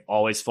 I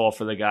always fall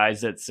for the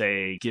guys that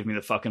say, give me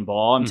the fucking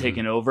ball, I'm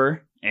taking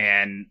over.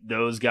 And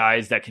those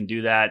guys that can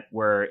do that,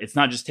 where it's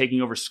not just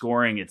taking over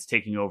scoring, it's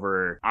taking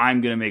over, I'm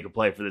going to make a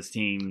play for this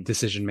team.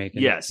 Decision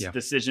making. Yes. Yeah.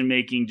 Decision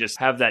making, just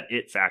have that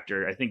it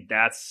factor. I think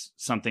that's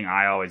something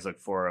I always look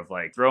for, of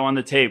like, throw on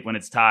the tape when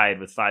it's tied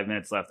with 5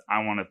 minutes left.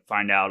 I want to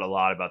find out a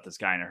lot about this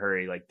guy in a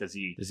hurry. Like, does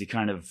he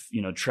kind of,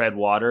 tread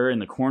water in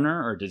the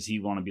corner, or does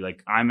he want to be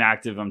like, I'm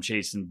active, I'm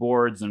chasing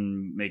boards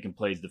and making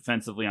plays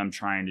defensively, I'm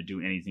trying to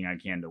do anything I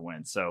can to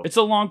win. So it's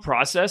a long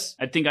process.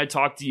 I think I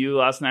talked to you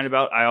last night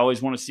about, I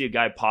always want to see a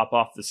guy pop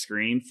off the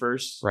screen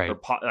first, right?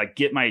 Or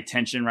get my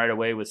attention right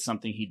away with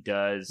something he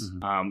does.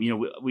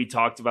 We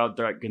talked about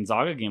the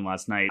Gonzaga game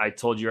last night. I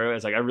told you, I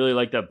was like, I really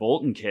like that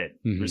Bolton kid,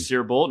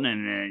 Rasir Bolton,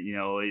 and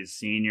he's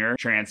senior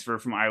transfer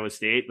from Iowa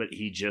State, but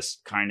he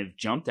just kind of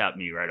jumped at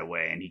me right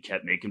away, and he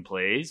kept making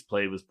plays,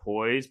 played with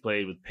poise,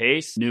 played with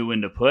pace, knew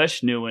when to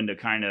push, knew when to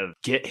kind of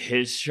get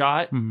his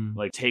shot,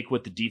 like take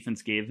what the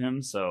defense gave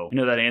him. So I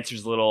know that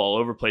answer's a little all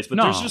over the place, but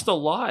there's just a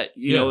lot,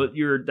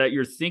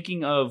 you're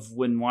thinking of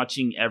when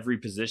watching every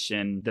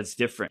position that's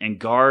different. And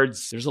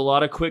guards, there's a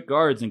lot of quick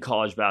guards in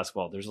college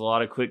basketball. There's a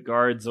lot of quick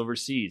guards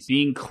overseas.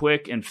 Being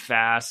quick and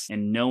fast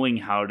and knowing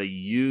how to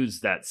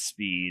use that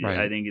speed,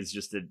 I think is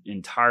just an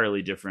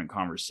entirely different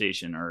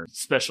conversation, or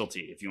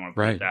specialty, if you want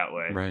to put it that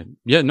way. Right.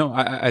 Yeah, no,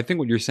 I think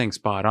what you're saying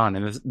spot on.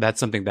 And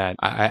that's something that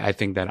I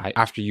think that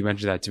after you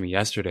mentioned that to me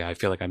yesterday, I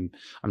feel like I'm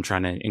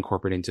trying to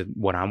incorporate into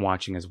what I'm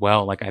watching as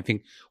well. Like, I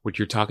think what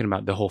you're talking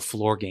about, the whole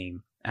floor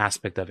game,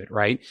 aspect of it,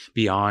 right?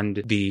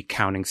 Beyond the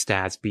counting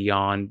stats,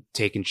 beyond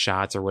taking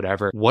shots or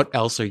whatever. What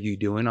else are you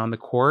doing on the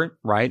court,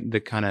 right? The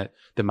kind of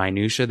the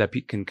minutia that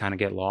can kind of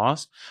get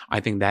lost. I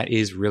think that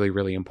is really,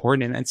 really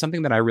important. And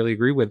something that I really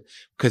agree with,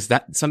 because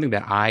that's something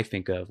that I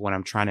think of when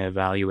I'm trying to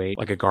evaluate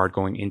like a guard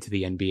going into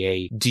the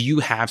NBA. Do you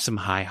have some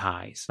high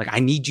highs? Like, I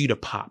need you to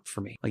pop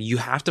for me. Like, you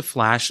have to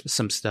flash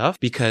some stuff,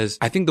 because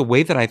I think the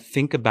way that I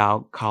think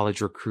about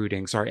college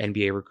recruiting,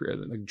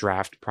 NBA like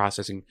draft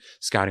processing,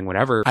 scouting,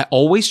 whatever, I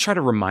always try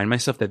to remind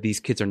myself that these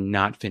kids are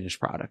not finished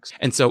products.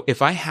 And so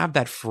if I have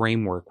that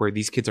framework where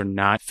these kids are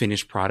not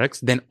finished products,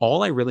 then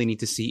all I really need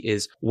to see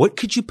is what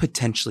could you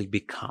potentially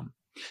become?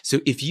 So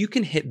if you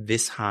can hit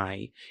this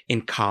high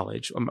in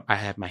college, I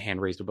have my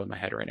hand raised above my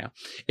head right now.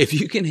 If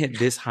you can hit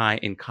this high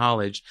in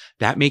college,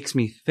 that makes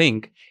me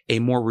think a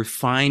more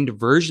refined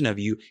version of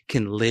you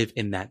can live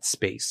in that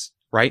space.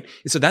 Right.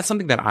 So that's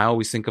something that I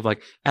always think of,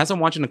 like, as I'm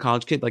watching a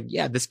college kid, like,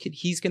 yeah, this kid,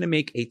 he's going to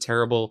make a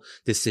terrible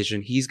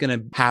decision. He's going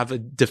to have a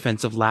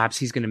defensive lapse.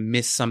 He's going to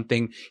miss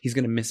something. He's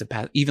going to miss a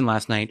pass. Even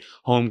last night,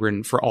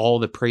 Holmgren, for all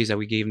the praise that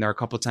we gave him, there are a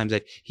couple of times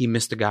that he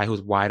missed a guy who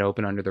was wide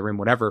open under the rim,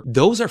 whatever.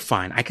 Those are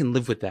fine. I can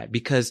live with that,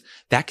 because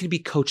that can be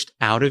coached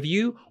out of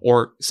you,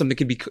 or something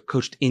can be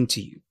coached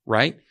into you.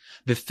 Right.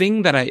 The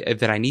thing that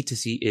I need to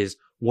see is,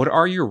 what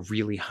are your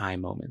really high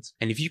moments?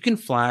 And if you can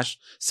flash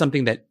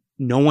something that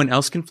no one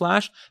else can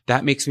flash,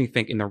 that makes me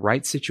think in the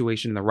right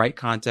situation, in the right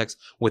context,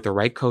 with the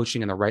right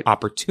coaching and the right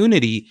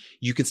opportunity,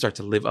 you can start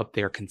to live up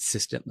there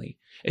consistently,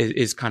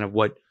 is kind of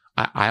what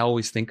I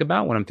always think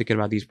about when I'm thinking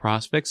about these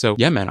prospects. So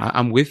yeah, man,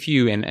 I'm with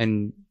you.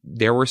 And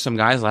there were some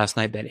guys last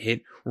night that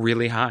hit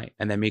really high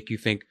and that make you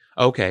think,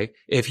 okay,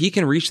 if he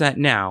can reach that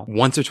now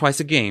once or twice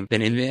a game,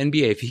 then in the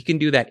NBA, if he can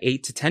do that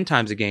 8 to 10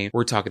 times a game,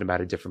 we're talking about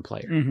a different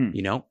player,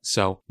 you know?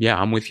 So yeah,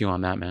 I'm with you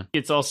on that, man.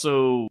 It's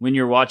also, when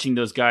you're watching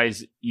those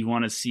guys, you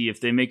want to see if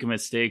they make a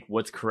mistake,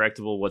 what's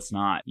correctable, what's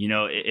not. You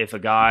know, if a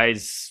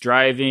guy's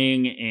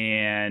driving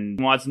and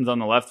Watson's on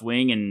the left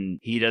wing and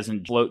he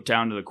doesn't float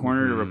down to the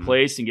corner to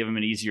replace and give him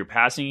an easier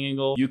passing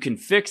angle, you can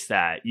fix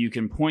that. You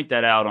can point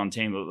that out on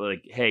tape,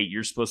 like, hey,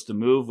 you're supposed to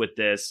move with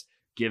this,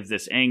 give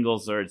this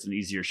angles, or it's an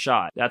easier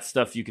shot. That's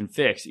stuff you can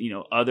fix. You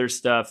know, other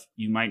stuff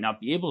you might not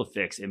be able to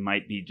fix. It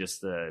might be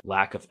just the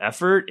lack of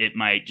effort. It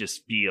might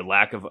just be a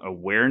lack of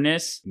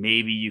awareness.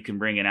 Maybe you can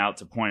bring it out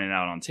to point it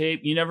out on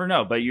tape. You never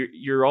know, but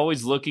you're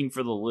always looking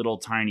for the little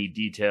tiny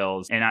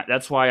details. And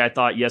that's why I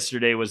thought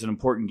yesterday was an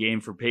important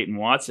game for Peyton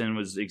Watson,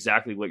 was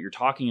exactly what you're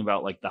talking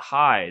about, like the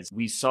highs.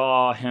 We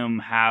saw him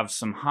have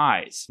some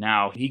highs.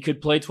 Now, he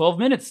could play 12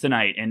 minutes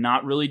tonight and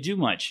not really do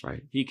much.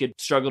 Right. He could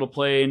struggle to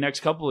play next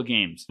couple of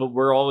games, but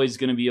we're always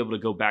going to be able to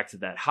go back to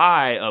that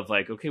high of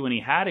like, okay, when he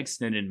had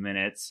extended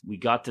minutes, we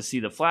got to see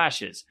the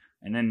flashes.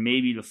 And then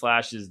maybe the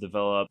flashes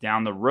develop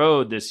down the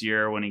road this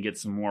year when he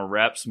gets some more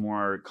reps,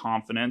 more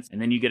confidence.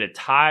 And then you get to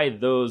tie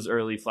those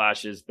early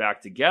flashes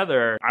back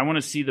together. I want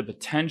to see the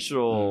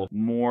potential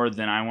more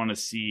than I want to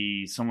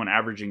see someone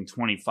averaging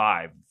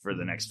 25 for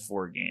the next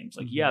 4 games.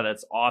 Like, yeah,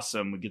 that's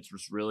awesome. It gets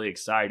us really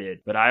excited.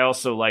 But I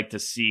also like to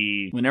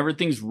see, when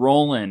everything's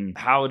rolling,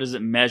 how does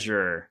it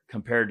measure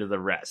compared to the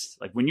rest?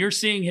 Like, when you're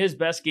seeing his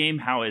best game,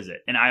 how is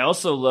it? And I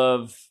also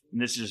love,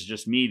 and this is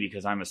just me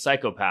because I'm a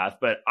psychopath,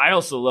 but I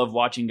also love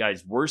watching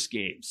guys' worst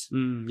games.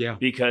 Yeah.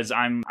 Because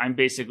I'm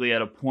basically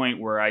at a point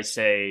where I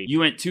say,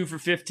 you went 2 for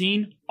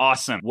 15?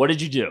 Awesome. What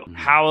did you do?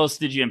 How else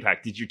did you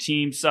impact? Did your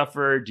team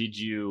suffer? Did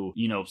you,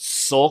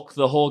 sulk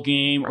the whole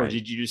game? Right. Or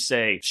did you just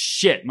say,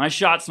 shit, my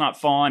shot's not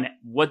falling.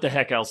 What the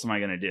heck else am I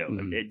going to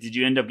do? Did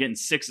you end up getting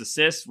 6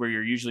 assists where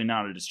you're usually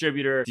not a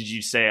distributor? Did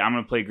you say, I'm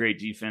going to play great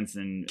defense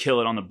and kill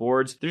it on the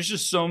boards? There's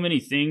just so many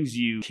things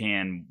you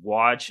can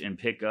watch and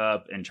pick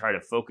up and try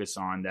to focus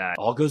on that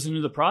all goes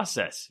into the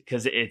process,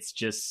 because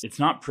it's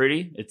not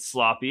pretty. It's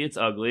sloppy. It's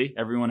ugly.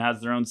 Everyone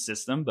has their own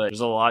system, but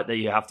there's a lot that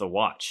you have to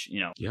watch,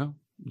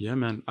 Yeah,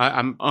 man.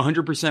 I'm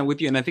 100%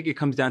 with you. And I think it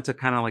comes down to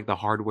kind of like the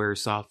hardware,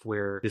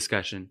 software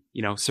discussion.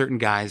 Certain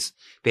guys,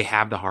 they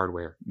have the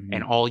hardware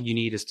and all you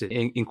need is to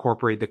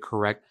incorporate the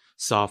correct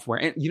software.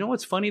 And you know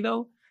what's funny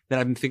though, that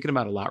I've been thinking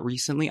about a lot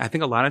recently? I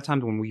think a lot of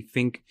times when we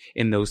think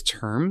in those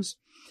terms,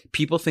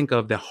 people think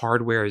of the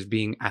hardware as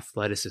being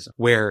athleticism,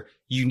 where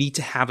you need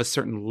to have a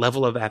certain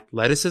level of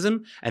athleticism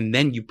and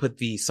then you put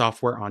the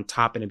software on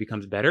top and it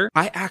becomes better.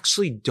 I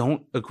actually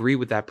don't agree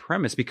with that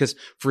premise, because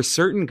for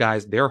certain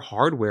guys, their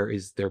hardware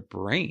is their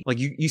brain. Like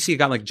you see a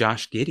guy like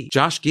Josh Giddey.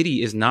 Josh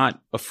Giddey is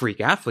not a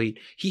freak athlete.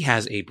 He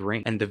has a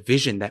brain and the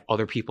vision that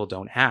other people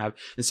don't have.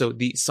 And so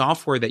the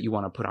software that you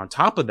want to put on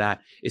top of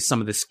that is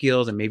some of the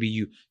skills, and maybe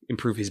you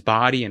improve his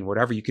body and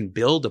whatever, you can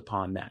build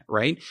upon that,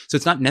 right? So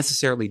it's not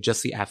necessarily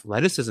just the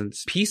athleticism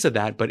piece of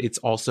that, but it's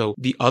also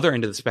the other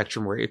end of the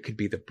spectrum where it could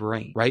be the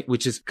brain, right?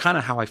 Which is kind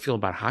of how I feel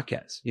about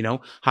Jaquez.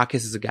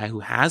 Jaquez is a guy who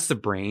has the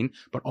brain,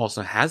 but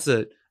also has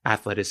the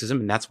athleticism.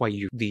 And that's why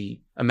the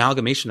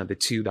amalgamation of the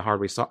two, the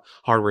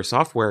hardware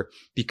software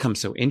becomes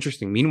so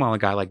interesting. Meanwhile, a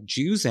guy like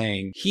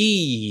Juzang,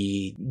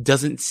 he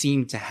doesn't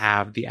seem to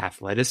have the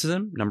athleticism.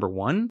 Number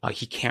one,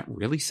 he can't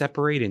really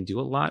separate and do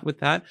a lot with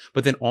that.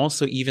 But then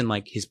also even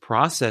like his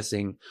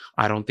processing,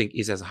 I don't think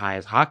is as high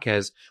as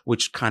Jaquez,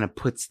 which kind of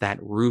puts that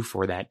roof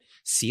or that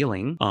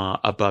ceiling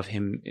above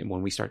him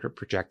when we start to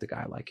project a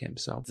guy like him.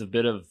 So it's a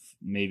bit of,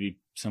 maybe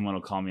someone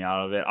will call me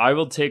out of it, I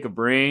will take a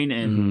brain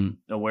and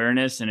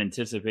awareness and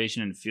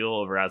anticipation and feel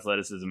over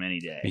athleticism any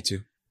day. Me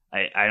too.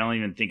 I don't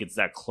even think it's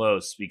that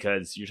close,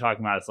 because you're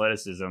talking about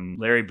athleticism.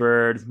 Larry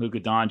Bird, Luka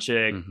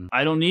Doncic.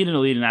 I don't need an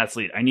elite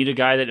athlete. I need a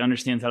guy that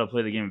understands how to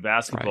play the game of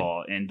basketball.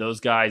 Right. And those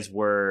guys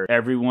were,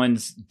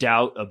 everyone's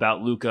doubt about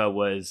Luka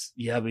was,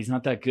 yeah, but he's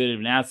not that good of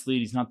an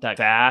athlete. He's not that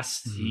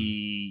fast.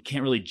 He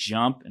can't really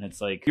jump. And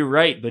it's like, you're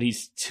right, but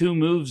he's 2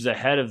 moves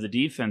ahead of the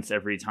defense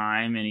every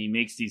time. And he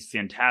makes these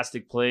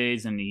fantastic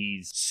plays, and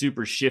he's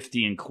super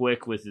shifty and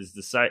quick with his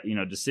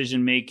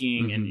decision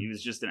making. And he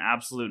was just an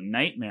absolute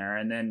nightmare.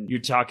 And then you're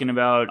talking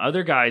about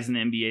other guys in the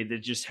NBA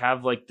that just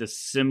have like the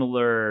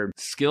similar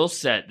skill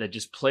set, that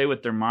just play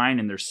with their mind,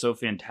 and they're so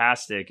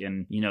fantastic.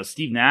 And,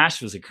 Steve Nash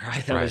was a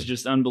guy that was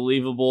just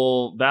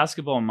unbelievable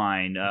basketball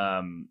mind.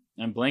 I'm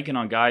blanking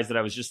on guys that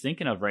I was just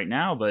thinking of right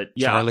now, but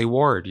yeah. Charlie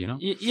Ward,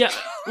 Yeah.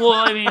 Well,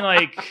 I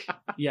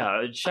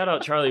mean, shout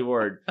out Charlie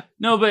Ward.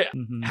 No, but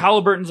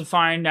Halliburton's a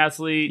fine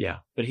athlete. Yeah.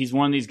 But he's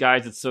one of these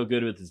guys that's so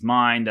good with his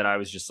mind that I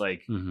was just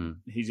like,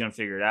 he's going to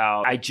figure it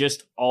out. I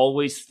just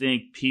always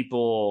think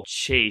people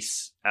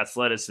chase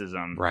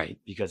athleticism. Right.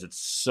 Because it's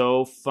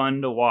so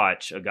fun to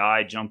watch a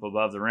guy jump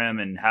above the rim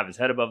and have his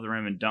head above the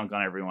rim and dunk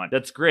on everyone.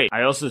 That's great.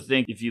 I also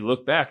think if you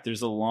look back,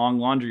 there's a long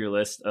laundry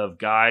list of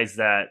guys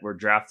that were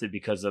drafted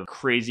because of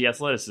crazy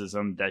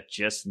athleticism that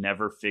just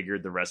never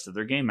figured the rest of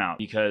their game out.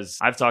 Because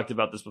I've talked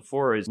about this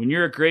before, is when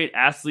you're a great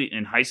athlete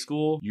in high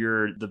school,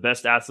 you're the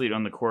best athlete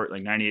on the court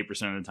like 98%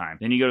 of the time.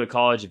 Then you go to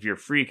college, if you're a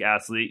freak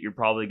athlete, you're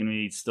probably going to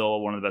be still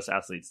one of the best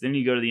athletes. Then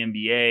you go to the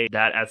NBA,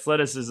 that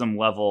athleticism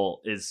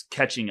level is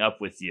catching up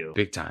with you.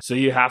 Big time. So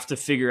you have to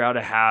figure out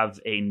to have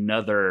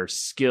another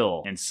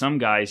skill. And some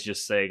guys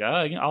just say,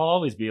 I'll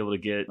always be able to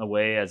get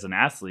away as an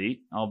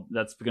athlete.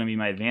 That's going to be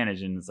my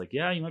advantage. And it's like,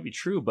 yeah, you might be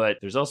true, but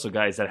there's also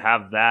guys that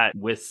have that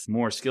with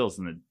more skills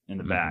in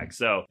the bag.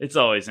 So it's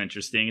always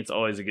interesting. It's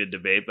always a good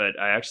debate, but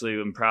I actually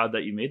am proud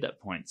that you made that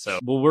point. So,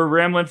 well, we're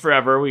rambling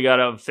forever. We got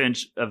to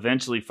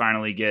eventually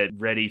finally get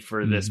ready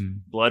for this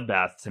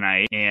bloodbath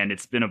tonight. And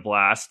it's been a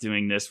blast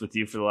doing this with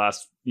you for the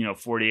last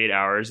 48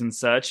 hours and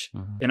such.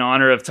 In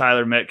honor of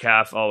Tyler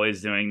Metcalf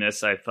always doing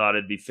this, I thought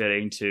it'd be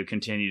fitting to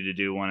continue to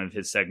do one of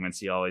his segments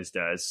he always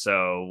does.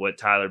 So what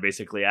Tyler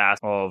basically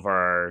asked all of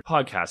our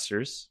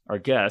podcasters, our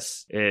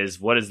guests, is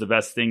what is the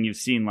best thing you've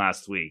seen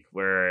last week?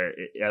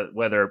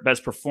 Whether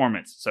best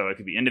performance. So it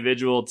could be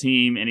individual,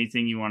 team,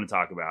 anything you want to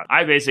talk about.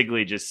 I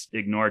basically just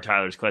ignore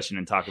Tyler's question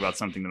and talk about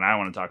something that I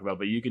want to talk about,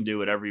 but you can do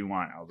whatever you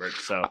want, Albert.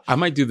 So I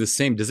might do the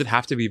same. Does it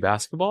have to be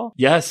basketball?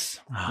 Yes.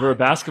 We're a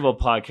basketball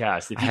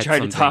podcast. If you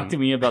tried to talk to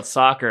me about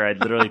soccer, I'd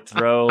literally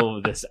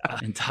throw this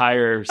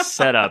entire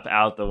setup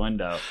out the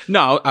window.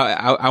 No,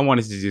 I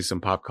wanted to do some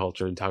pop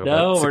culture and talk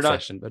about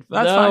Succession, but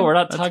that's fine. We're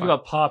not talking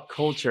about pop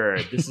culture.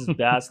 This is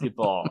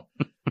basketball.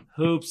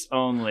 Hoops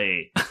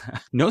only.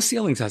 No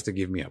Ceilings has to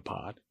give me a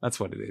pod. That's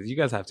what it is. You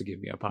guys have to give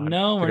me a pod.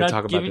 No, we're not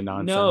talk about the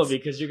nonsense. No,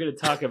 because you're going to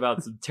talk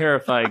about some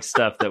terrifying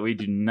stuff that we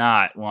do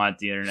not want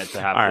the internet to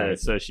have to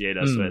associate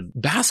us with.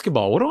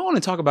 Basketball. What do I want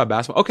to talk about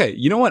basketball? Okay,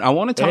 you know what? I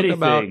want to talk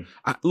about.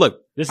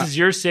 Look, this is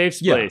your safe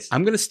place.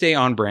 I'm going to stay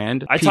on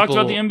brand. I talked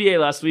about the NBA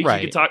last week.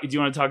 Right. Do you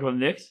want to talk about the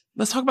Knicks?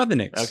 Let's talk about the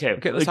Knicks.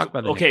 Okay, let's talk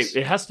about the Knicks. Okay,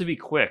 it has to be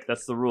quick.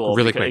 That's the rule.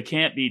 Really quick. It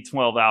can't be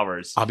 12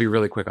 hours. I'll be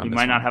really quick on this. You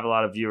might not have a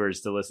lot of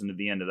viewers to listen to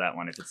the end of that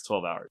one if it's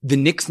 12 hours. The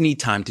Knicks need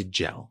time to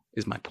gel,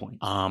 is my point.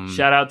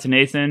 Shout out to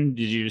Nathan.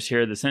 Did you just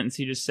hear the sentence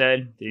he just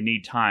said? They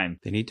need time.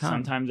 They need time.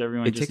 Sometimes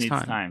everyone just needs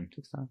time. It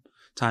takes time.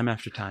 Time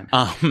after time.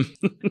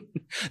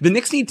 The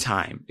Knicks need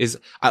time.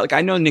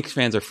 I know Knicks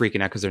fans are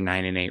freaking out because they're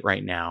 9-8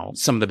 right now.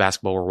 Some of the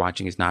basketball we're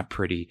watching is not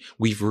pretty.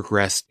 We've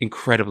regressed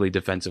incredibly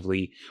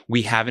defensively.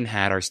 We haven't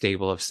had our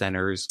stable of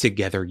centers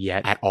together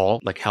yet at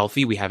all, like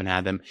healthy. We haven't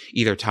had them.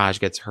 Either Taj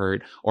gets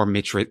hurt or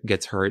Mitch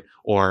gets hurt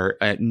or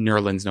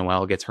Nerlens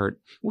Noel gets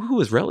hurt, who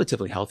was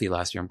relatively healthy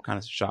last year. I'm kind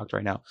of shocked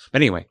right now.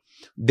 But anyway,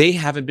 they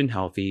haven't been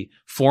healthy.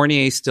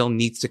 Fournier still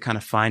needs to kind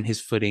of find his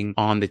footing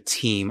on the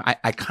team.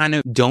 I kind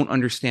of don't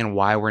understand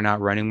why we're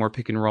not running more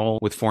pick and roll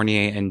with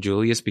Fournier and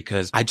Julius,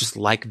 because I just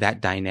like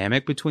that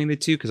dynamic between the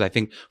two, because I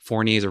think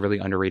Fournier is a really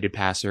underrated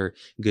passer,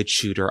 good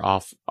shooter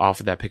off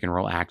of that pick and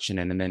roll action.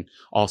 And then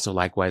also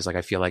likewise,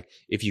 I feel like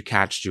if you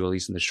catch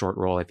Julius in the short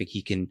roll, I think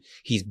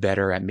he's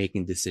better at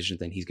making decisions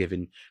than he's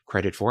given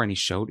credit for. And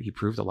he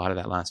proved a lot of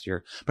that last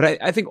year.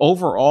 But I think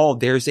overall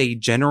there's a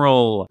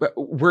general,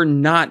 we're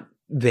not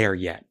there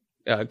yet.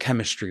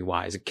 chemistry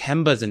wise.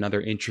 Kemba is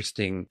another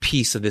interesting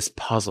piece of this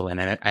puzzle.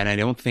 And I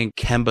don't think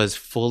Kemba's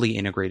fully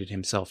integrated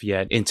himself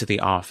yet into the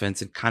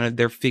offense, and kind of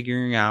they're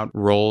figuring out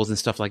roles and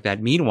stuff like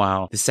that.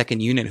 Meanwhile, the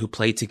second unit who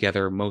played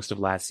together most of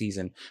last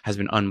season has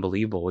been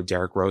unbelievable with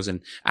Derrick Rose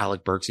and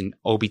Alec Burks, and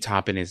Obi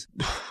Toppin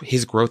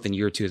his growth in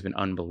year 2 has been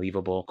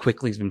unbelievable.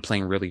 Quickly's been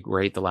playing really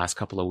great the last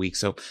couple of weeks.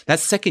 So that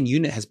second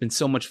unit has been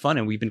so much fun,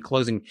 and we've been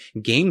closing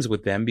games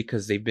with them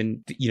because they've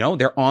been,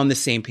 they're on the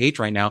same page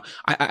right now.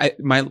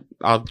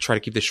 I'll try to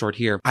keep this short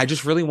here. I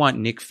just really want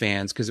Knick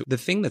fans, because the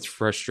thing that's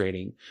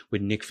frustrating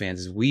with Knick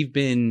fans is we've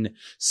been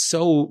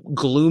so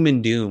gloom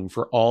and doom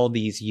for all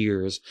these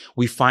years.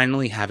 We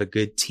finally have a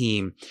good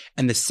team,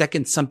 and the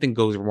second something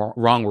goes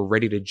wrong, we're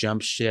ready to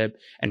jump ship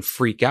and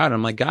freak out.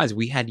 I'm like, guys,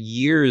 we had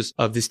years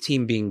of this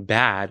team being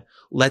bad.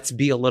 Let's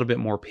be a little bit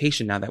more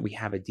patient now that we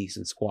have a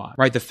decent squad,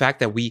 right? The fact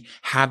that we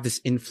have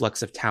this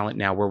influx of talent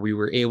now, where we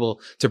were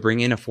able to bring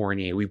in a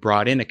Fournier, we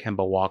brought in a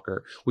Kemba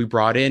Walker, we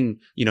brought in,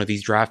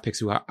 these draft picks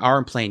who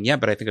aren't playing yet,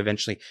 but I think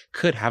eventually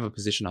could have a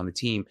position on the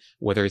team,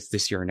 whether it's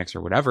this year or next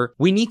or whatever.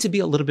 We need to be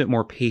a little bit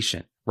more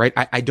patient, right?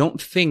 I don't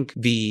think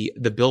the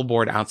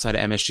billboard outside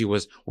of MSG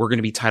was, we're going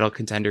to be title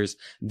contenders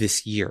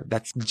this year.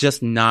 That's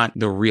just not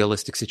the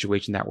realistic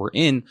situation that we're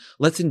in.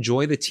 Let's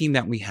enjoy the team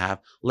that we have.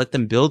 Let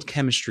them build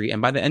chemistry.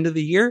 And by the end of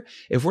the year,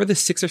 if we're the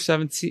 6th or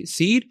 7th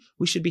seed,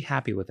 we should be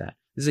happy with that.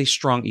 This is a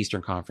strong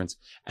Eastern Conference,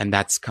 and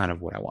that's kind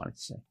of what I wanted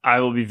to say.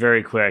 I will be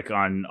very quick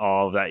on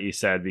all of that you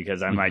said,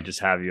 because I might just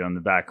have you on the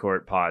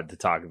backcourt pod to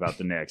talk about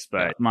the Knicks.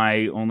 But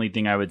my only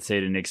thing I would say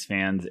to Knicks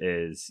fans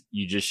is,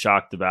 you just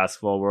shocked the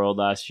basketball world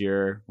last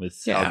year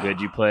with how good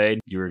you played.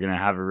 You were going to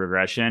have a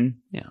regression.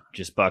 Yeah.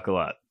 Just buckle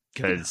up,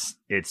 because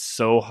it's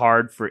so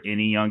hard for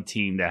any young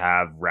team to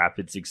have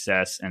rapid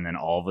success and then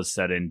all of a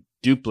sudden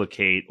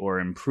duplicate or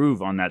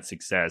improve on that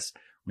success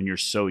when you're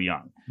so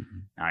young.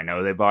 Mm-hmm. I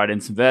know they brought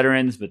in some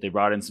veterans, but they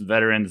brought in some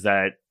veterans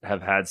that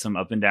have had some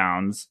up and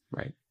downs.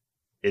 Right.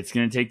 It's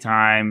going to take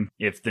time.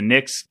 If the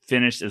Knicks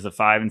finished as a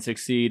 5 and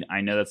 6 seed,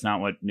 I know that's not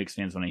what Knicks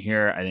fans want to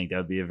hear. I think that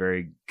would be a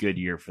very good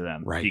year for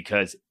them. Right.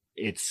 Because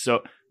it's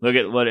so, look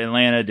at what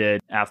Atlanta did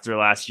after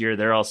last year.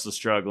 They're also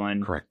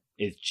struggling. Correct.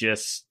 It's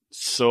just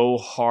so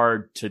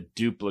hard to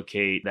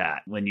duplicate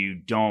that when you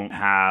don't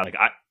have, like,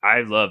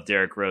 I love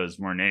Derrick Rose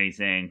more than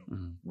anything.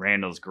 Mm-hmm.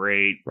 Randall's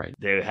great. Right.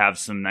 They have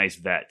some nice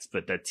vets,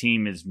 but the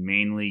team is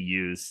mainly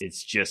youth.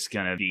 It's just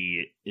going to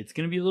be a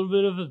little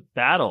bit of a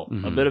battle,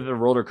 a bit of a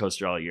roller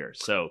coaster all year.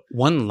 So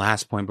one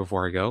last point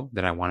before I go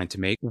that I wanted to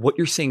make. What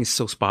you're saying is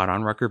so spot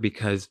on, Rucker,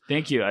 because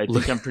thank you. I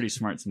think I'm pretty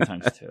smart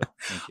sometimes too.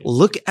 Thank you.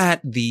 Look at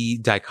the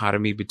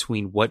dichotomy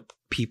between what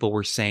people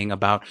were saying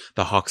about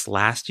the Hawks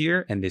last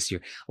year and this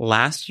year.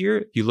 Last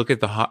year, you look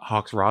at the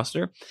Hawks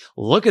roster,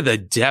 look at the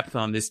depth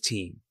on this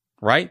team.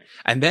 Right?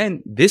 And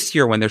then this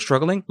year when they're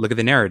struggling, look at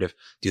the narrative.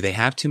 Do they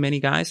have too many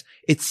guys?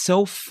 It's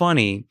so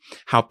funny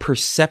how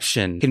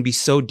perception can be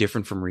so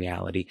different from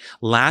reality.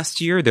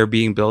 Last year, they're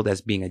being billed as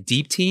being a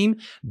deep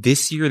team.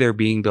 This year, they're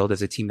being billed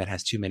as a team that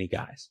has too many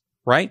guys.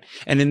 Right?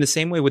 And in the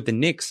same way with the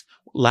Knicks,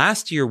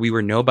 last year we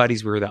were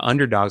nobodies. We were the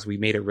underdogs. We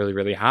made it really,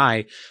 really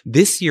high.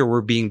 This year we're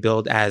being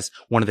billed as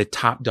one of the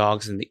top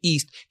dogs in the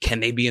East.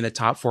 Can they be in the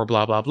top 4?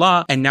 Blah, blah,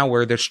 blah. And now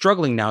where they're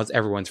struggling now is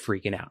everyone's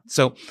freaking out.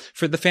 So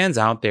for the fans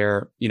out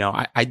there,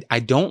 I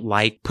don't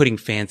like putting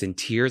fans in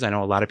tears. I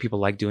know a lot of people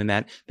like doing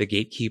that. The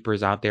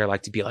gatekeepers out there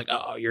like to be like,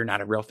 oh, you're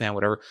not a real fan,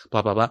 whatever,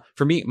 blah, blah, blah.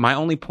 For me, my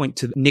only point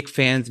to Knicks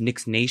fans,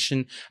 Knicks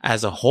Nation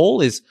as a whole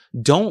is,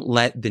 don't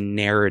let the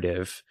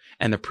narrative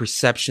and the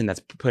perception that's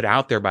put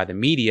out there by the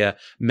media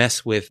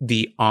mess with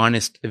the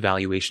honest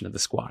evaluation of the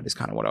squad, is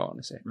kind of what I want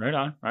to say. Right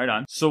on, right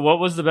on. So what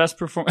was the best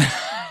performance?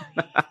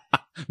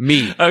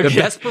 Me. Okay. The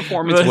best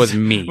performance was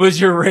me.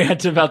 Was your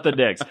rant about the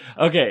Knicks.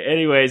 Okay,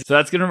 anyways, so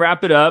that's going to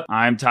wrap it up.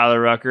 I'm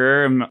Tyler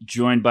Rucker. I'm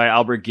joined by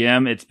Albert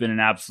Gim. It's been an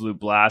absolute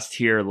blast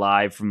here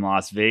live from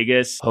Las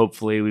Vegas.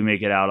 Hopefully we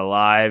make it out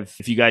alive.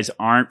 If you guys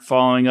aren't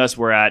following us,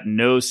 we're at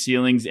No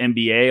Ceilings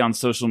NBA on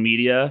social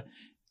media.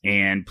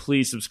 And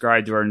please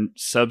subscribe to our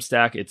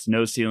Substack. It's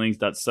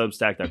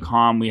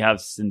noceilings.substack.com. We have a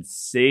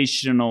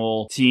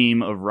sensational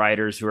team of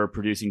writers who are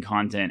producing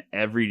content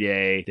every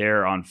day.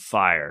 They're on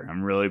fire.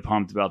 I'm really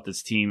pumped about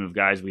this team of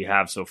guys we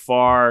have so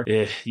far.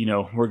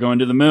 We're going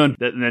to the moon.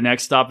 The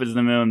next stop is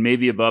the moon,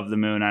 maybe above the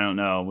moon. I don't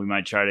know. We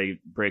might try to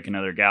break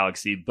another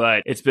galaxy,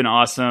 but it's been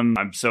awesome.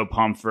 I'm so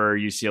pumped for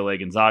UCLA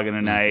Gonzaga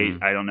tonight.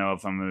 I don't know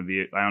if I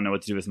don't know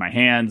what to do with my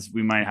hands.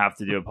 We might have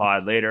to do a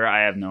pod later.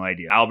 I have no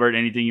idea. Albert,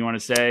 anything you want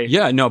to say?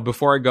 Yeah, no,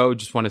 before I go,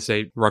 just want to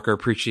say, Rucker,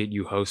 appreciate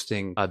you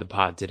hosting the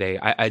pod today.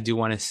 I do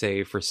want to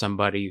say, for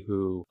somebody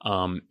who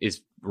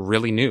is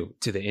really new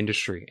to the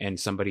industry and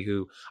somebody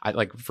who why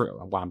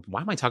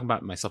am I talking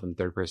about myself in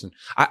third person?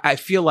 I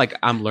feel like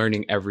I'm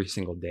learning every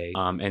single day.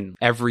 And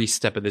every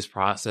step of this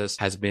process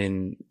has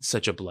been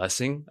such a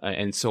blessing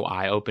and so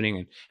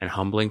eye-opening and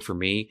humbling for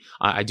me.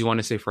 I do want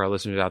to say for our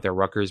listeners out there,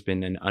 Rucker's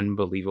been an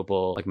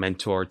unbelievable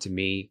mentor to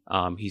me.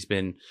 He's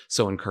been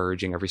so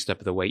encouraging every step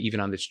of the way, even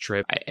on this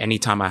trip.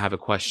 Anytime I have a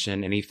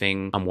question,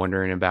 anything I'm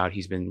wondering about,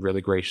 he's been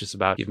really gracious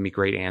about giving me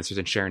great answers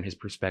and sharing his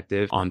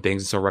perspective on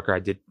things. And so Rucker, I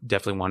did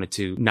definitely wanted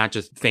to not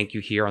just thank you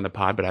here on the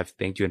pod, but I've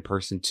thanked you in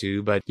person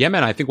too. But yeah,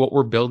 man, I think what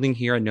we're building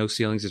here at No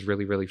Ceilings is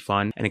really, really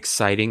fun and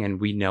exciting. And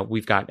we know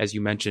we've got, as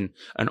you mentioned,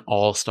 an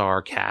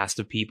all-star cast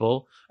of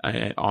people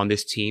on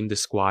this team. The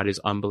squad is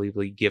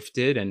unbelievably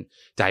gifted and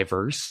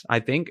diverse, I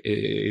think,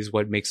 is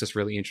what makes us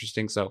really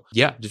interesting. So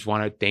yeah, just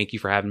want to thank you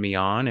for having me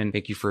on and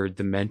thank you for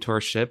the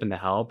mentorship and the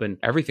help and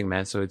everything,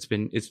 man. So it's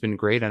been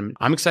great. And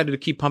I'm excited to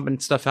keep pumping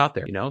stuff out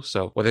there,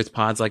 so whether it's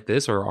pods like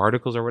this or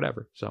articles or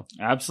whatever. So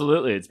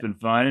absolutely. It's been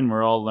fun and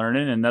we're all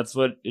learning, and that's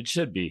what it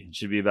should be. It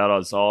should be about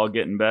us all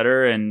getting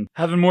better and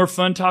having more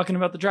fun talking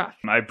about the draft.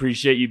 I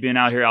appreciate you being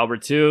out here,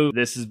 Albert, too.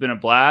 This has been a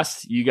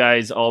blast. You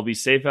guys all be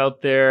safe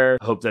out there.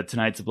 Hope that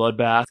tonight's a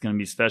bloodbath. It's going to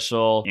be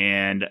special.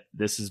 And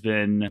this has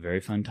been a very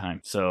fun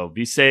time. So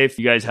be safe.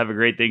 You guys have a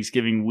great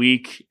Thanksgiving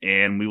week,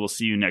 and we will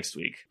see you next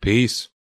week. Peace.